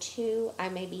 or two, I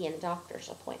may be in a doctor's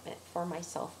appointment for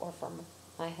myself or for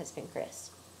my husband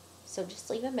Chris. So just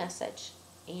leave a message,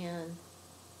 and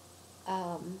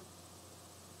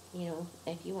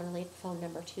if you want to leave a phone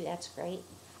number too, that's great.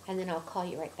 And then I'll call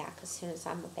you right back as soon as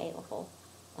I'm available.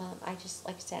 Like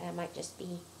I said, I might just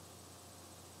be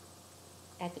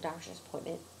at the doctor's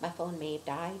appointment. My phone may have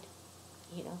died,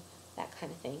 that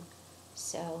kind of thing.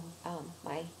 So,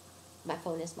 my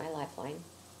phone is my lifeline,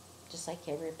 just like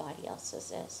everybody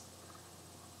else's is.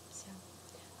 So,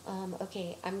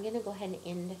 okay, I'm going to go ahead and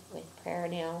end with prayer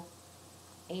now.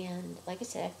 And like I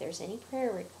said, if there's any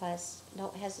prayer requests,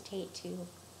 don't hesitate to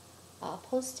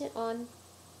post it on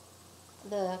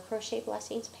the Crochet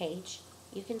Blessings page.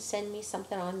 You can send me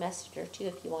something on Messenger too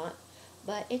if you want.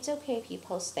 But it's okay if you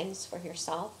post things for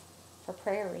yourself, for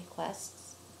prayer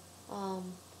requests.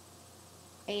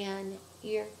 And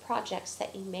your projects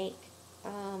that you make.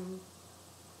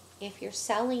 If you're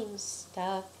selling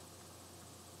stuff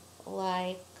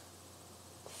like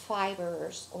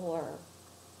fibers or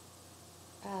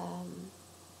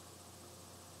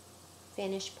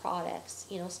finished products,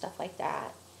 stuff like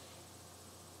that.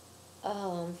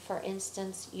 For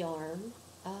instance, yarn,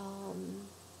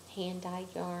 hand-dyed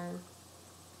yarn,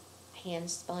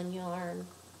 hand-spun yarn,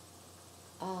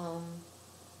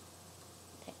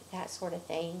 that sort of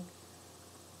thing.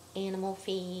 Animal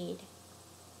feed.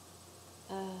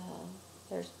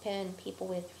 There's been people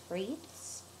with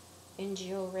wreaths and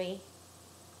jewelry.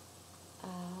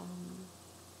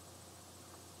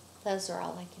 Those are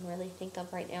all I can really think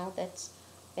of right now that's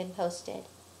been posted.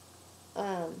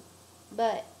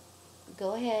 But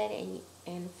go ahead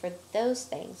and for those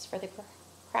things, for the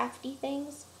crafty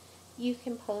things, you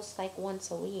can post like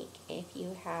once a week if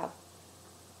you have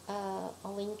a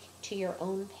link to your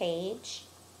own page.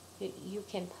 You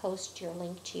can post your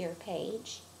link to your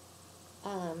page.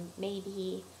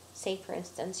 Maybe, say for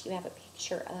instance, you have a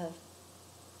picture of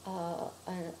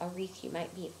a wreath you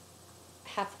might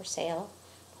have for sale.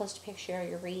 Post a picture of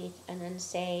your wreath and then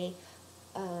say,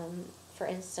 for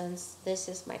instance, this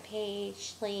is my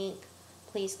page link.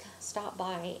 Please stop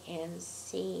by and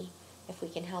see if we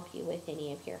can help you with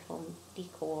any of your home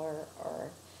decor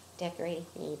or decorating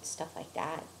needs, stuff like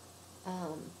that.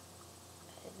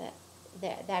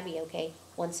 That'd be okay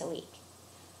once a week.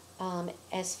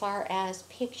 As far as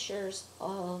pictures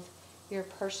of your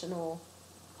personal,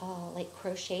 like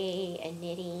crochet and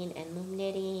knitting and loom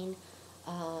knitting,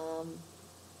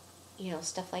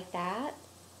 stuff like that,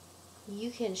 you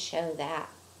can show that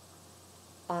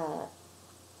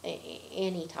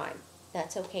anytime.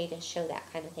 That's okay to show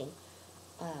that kind of thing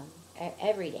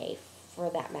every day, for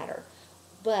that matter.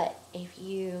 But if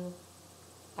you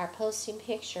are posting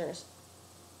pictures,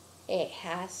 it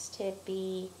has to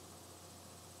be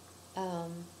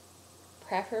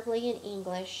preferably in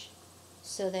English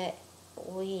so that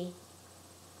we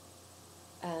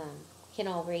can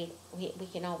all read. We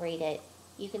can all read it.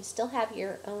 You can still have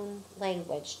your own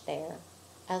language there,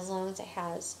 as long as it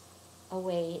has a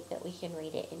way that we can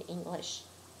read it in English.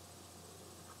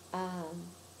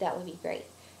 That would be great.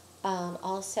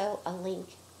 Also, a link.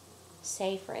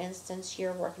 Say, for instance,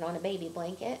 you're working on a baby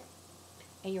blanket,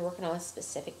 and you're working on a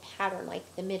specific pattern,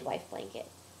 like the midwife blanket.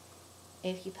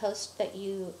 If you post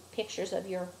pictures of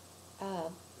your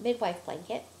midwife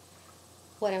blanket,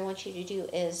 what I want you to do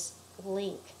is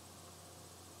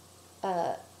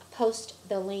post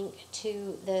the link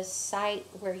to the site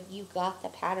where you got the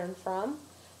pattern from.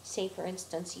 Say, for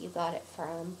instance, you got it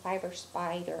from Fiber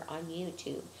Spider on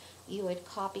YouTube. You would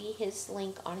copy his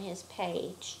link on his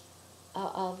page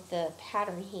of the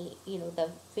pattern the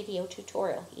video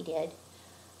tutorial he did.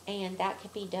 And that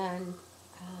could be done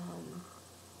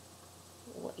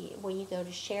when you go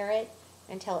to share it,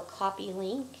 and tell it copy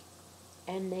link,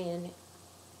 and then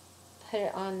put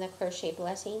it on the Crochet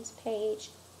Blessings page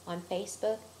on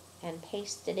Facebook and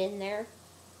paste it in there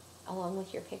along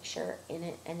with your picture in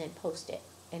it, and then post it,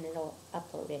 and it'll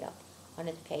upload it up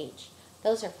onto the page.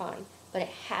 Those are fine, but it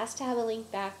has to have a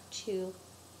link back to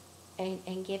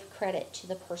and give credit to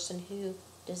the person who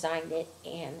designed it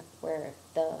and where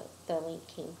the link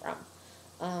came from,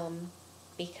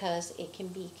 because it can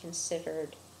be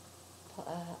considered,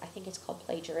 I think it's called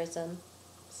plagiarism,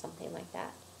 something like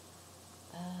that.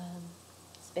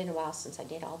 It's been a while since I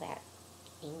did all that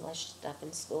English stuff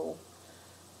in school.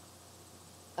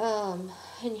 And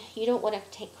you don't want to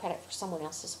take credit for someone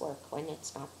else's work when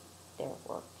it's not their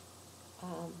work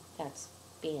that's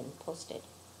being posted.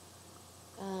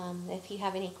 If you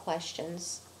have any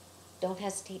questions, don't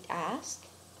hesitate to ask.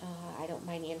 I don't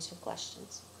mind answering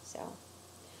questions.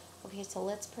 Okay, so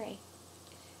let's pray.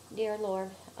 Dear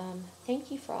Lord,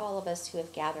 thank you for all of us who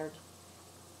have gathered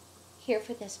here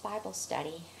for this Bible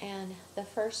study. And the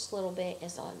first little bit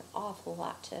is an awful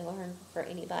lot to learn for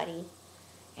anybody.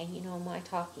 And my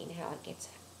talking, how it gets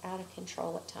out of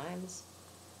control at times.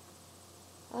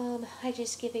 I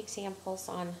just give examples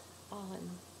on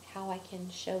how I can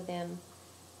show them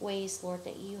ways, Lord,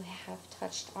 that you have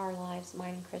touched our lives,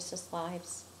 mine and Chris's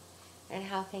lives, and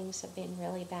how things have been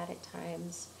really bad at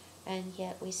times, and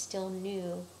yet we still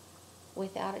knew,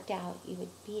 without a doubt, you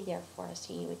would be there for us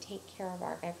and you would take care of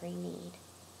our every need.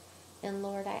 And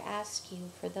Lord, I ask you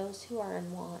for those who are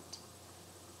in want,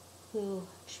 who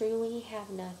truly have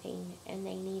nothing and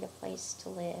they need a place to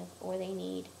live, or they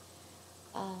need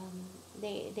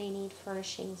they need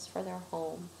furnishings for their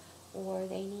home, or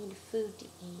they need food to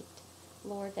eat.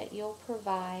 Lord, that you'll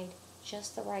provide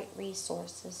just the right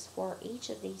resources for each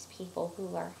of these people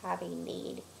who are having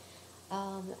need.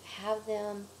 Have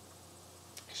them,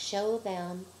 show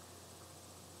them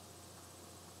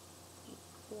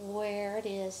where it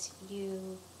is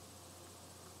you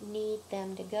need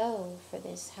them to go for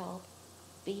this help.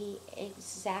 Be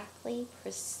exactly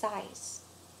precise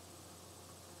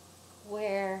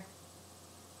where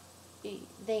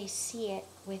they see it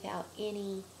without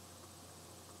any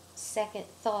second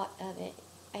thought of it.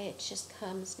 It just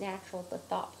comes natural, the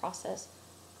thought process.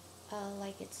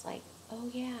 It's like, oh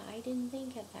yeah, I didn't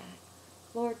think of that.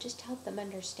 Lord, just help them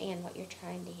understand what you're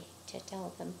trying to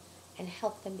tell them and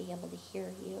help them be able to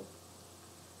hear you.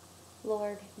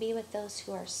 Lord, be with those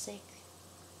who are sick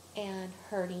and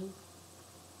hurting.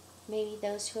 Maybe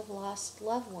those who have lost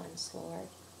loved ones, Lord.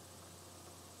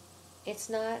 It's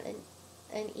not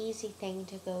an easy thing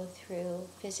to go through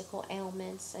physical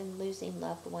ailments and losing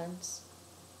loved ones.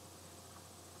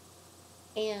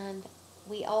 And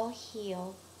we all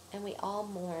heal, and we all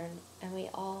mourn, and we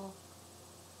all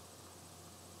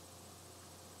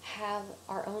have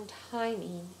our own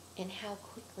timing in how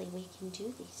quickly we can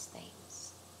do these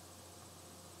things.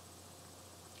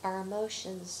 Our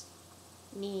emotions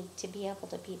need to be able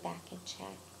to be back in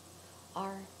check.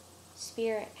 Our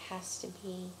spirit has to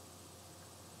be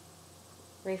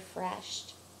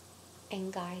refreshed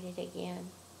and guided again.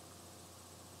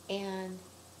 And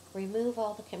remove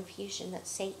all the confusion that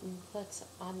Satan puts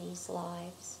on these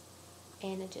lives.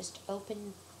 And just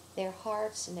open their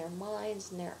hearts and their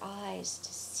minds and their eyes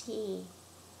to see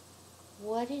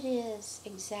what it is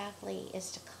exactly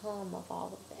is to come of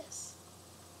all of this.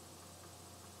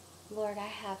 Lord, I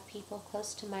have people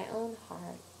close to my own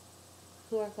heart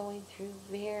who are going through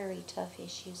very tough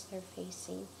issues they're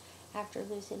facing after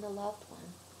losing a loved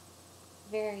one.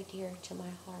 Very dear to my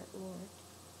heart, Lord.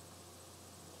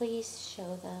 Please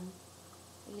show them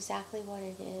exactly what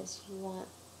it is you want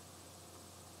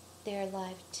their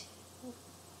life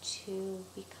to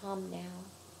become now.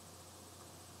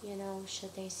 You know,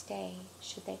 should they stay?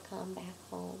 Should they come back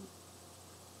home?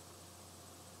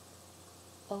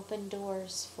 Open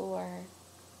doors for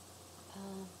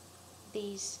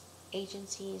these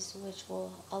agencies which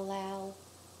will allow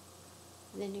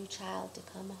the new child to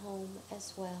come home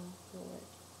as well, Lord.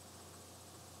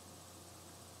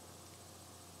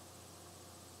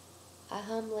 I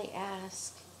humbly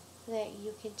ask that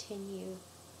you continue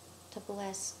to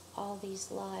bless all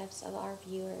these lives of our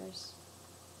viewers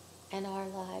and our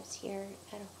lives here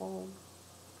at home.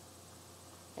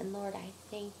 And Lord, I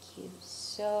thank you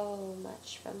so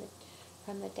much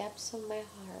from the depths of my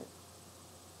heart.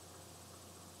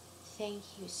 Thank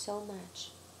you so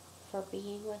much for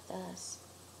being with us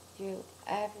through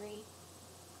every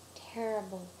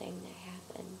terrible thing that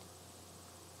happened.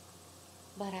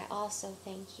 But I also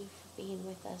thank you for being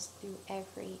with us through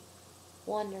every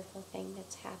wonderful thing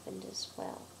that's happened as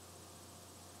well.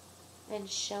 And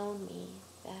shown me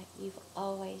that you've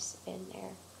always been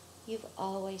there. You've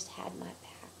always had my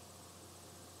back.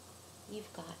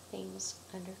 You've got things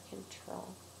under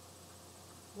control.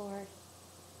 Lord,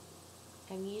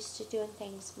 I'm used to doing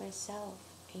things myself,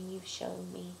 and you've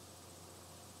shown me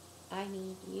I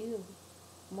need you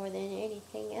more than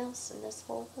anything else in this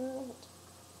whole world.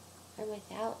 And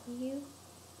without you,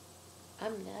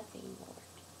 I'm nothing, Lord.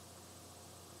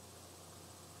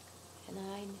 And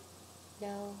I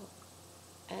know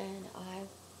and I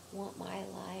want my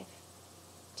life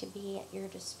to be at your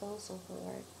disposal,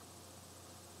 Lord.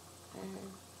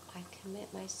 And I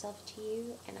commit myself to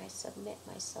you, and I submit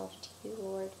myself to you,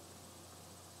 Lord,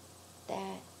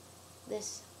 that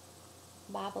this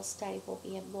Bible study will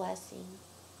be a blessing,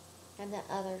 and that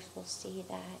others will see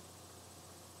that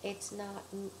it's not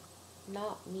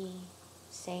me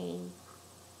saying,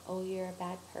 oh, you're a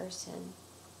bad person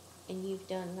and you've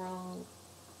done wrong.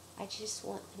 I just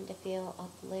want them to feel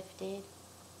uplifted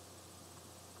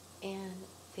and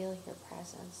feel your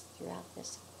presence throughout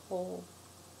this whole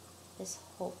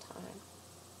time.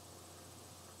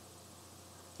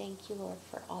 Thank you, Lord,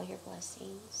 for all your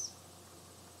blessings.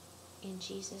 In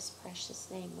Jesus' precious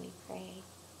name we pray.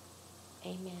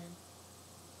 Amen.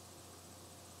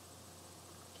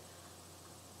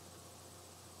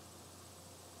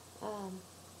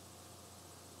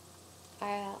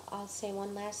 I'll say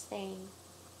one last thing.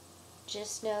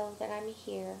 Just know that I'm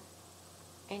here.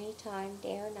 Anytime,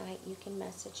 day or night, you can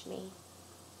message me.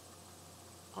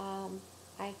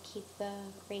 I keep the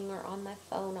ringer on my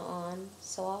phone on,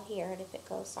 so I'll hear it if it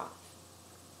goes off.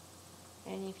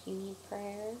 And if you need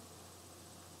prayer,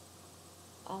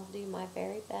 I'll do my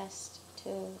very best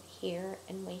to hear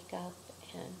and wake up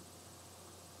and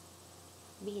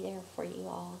be there for you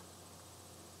all.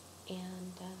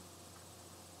 And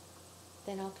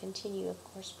then I'll continue, of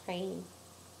course, praying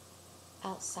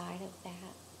outside of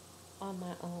that on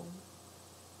my own.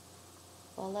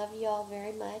 Well, I love you all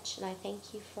very much, and I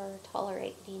thank you for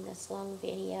tolerating this long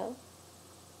video.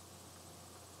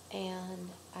 And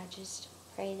I just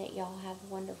pray that y'all have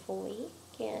a wonderful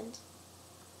weekend.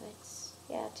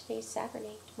 Today's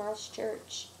Saturday, tomorrow's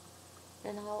church,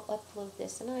 and I'll upload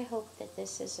this, and I hope that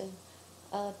this is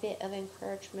a bit of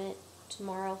encouragement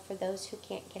tomorrow for those who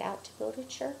can't get out to go to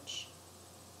church.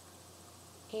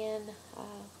 And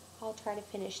I'll try to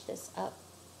finish this up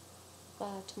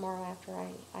tomorrow after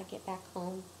I get back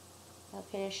home. I'll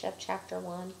finish up chapter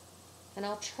 1. And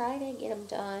I'll try to get them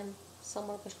done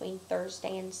somewhere between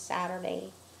Thursday and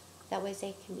Saturday. That way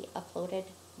they can be uploaded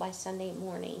by Sunday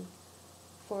morning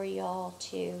for y'all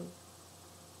to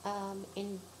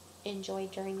enjoy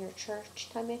during your church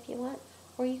time if you want.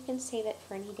 Or you can save it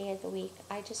for any day of the week.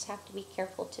 I just have to be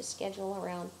careful to schedule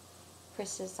around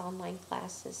Chris's online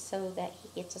classes so that he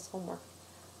gets his homework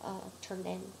turned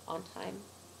in on time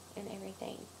and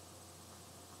everything.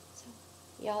 So,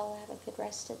 y'all have a good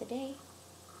rest of the day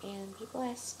and be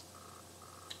blessed.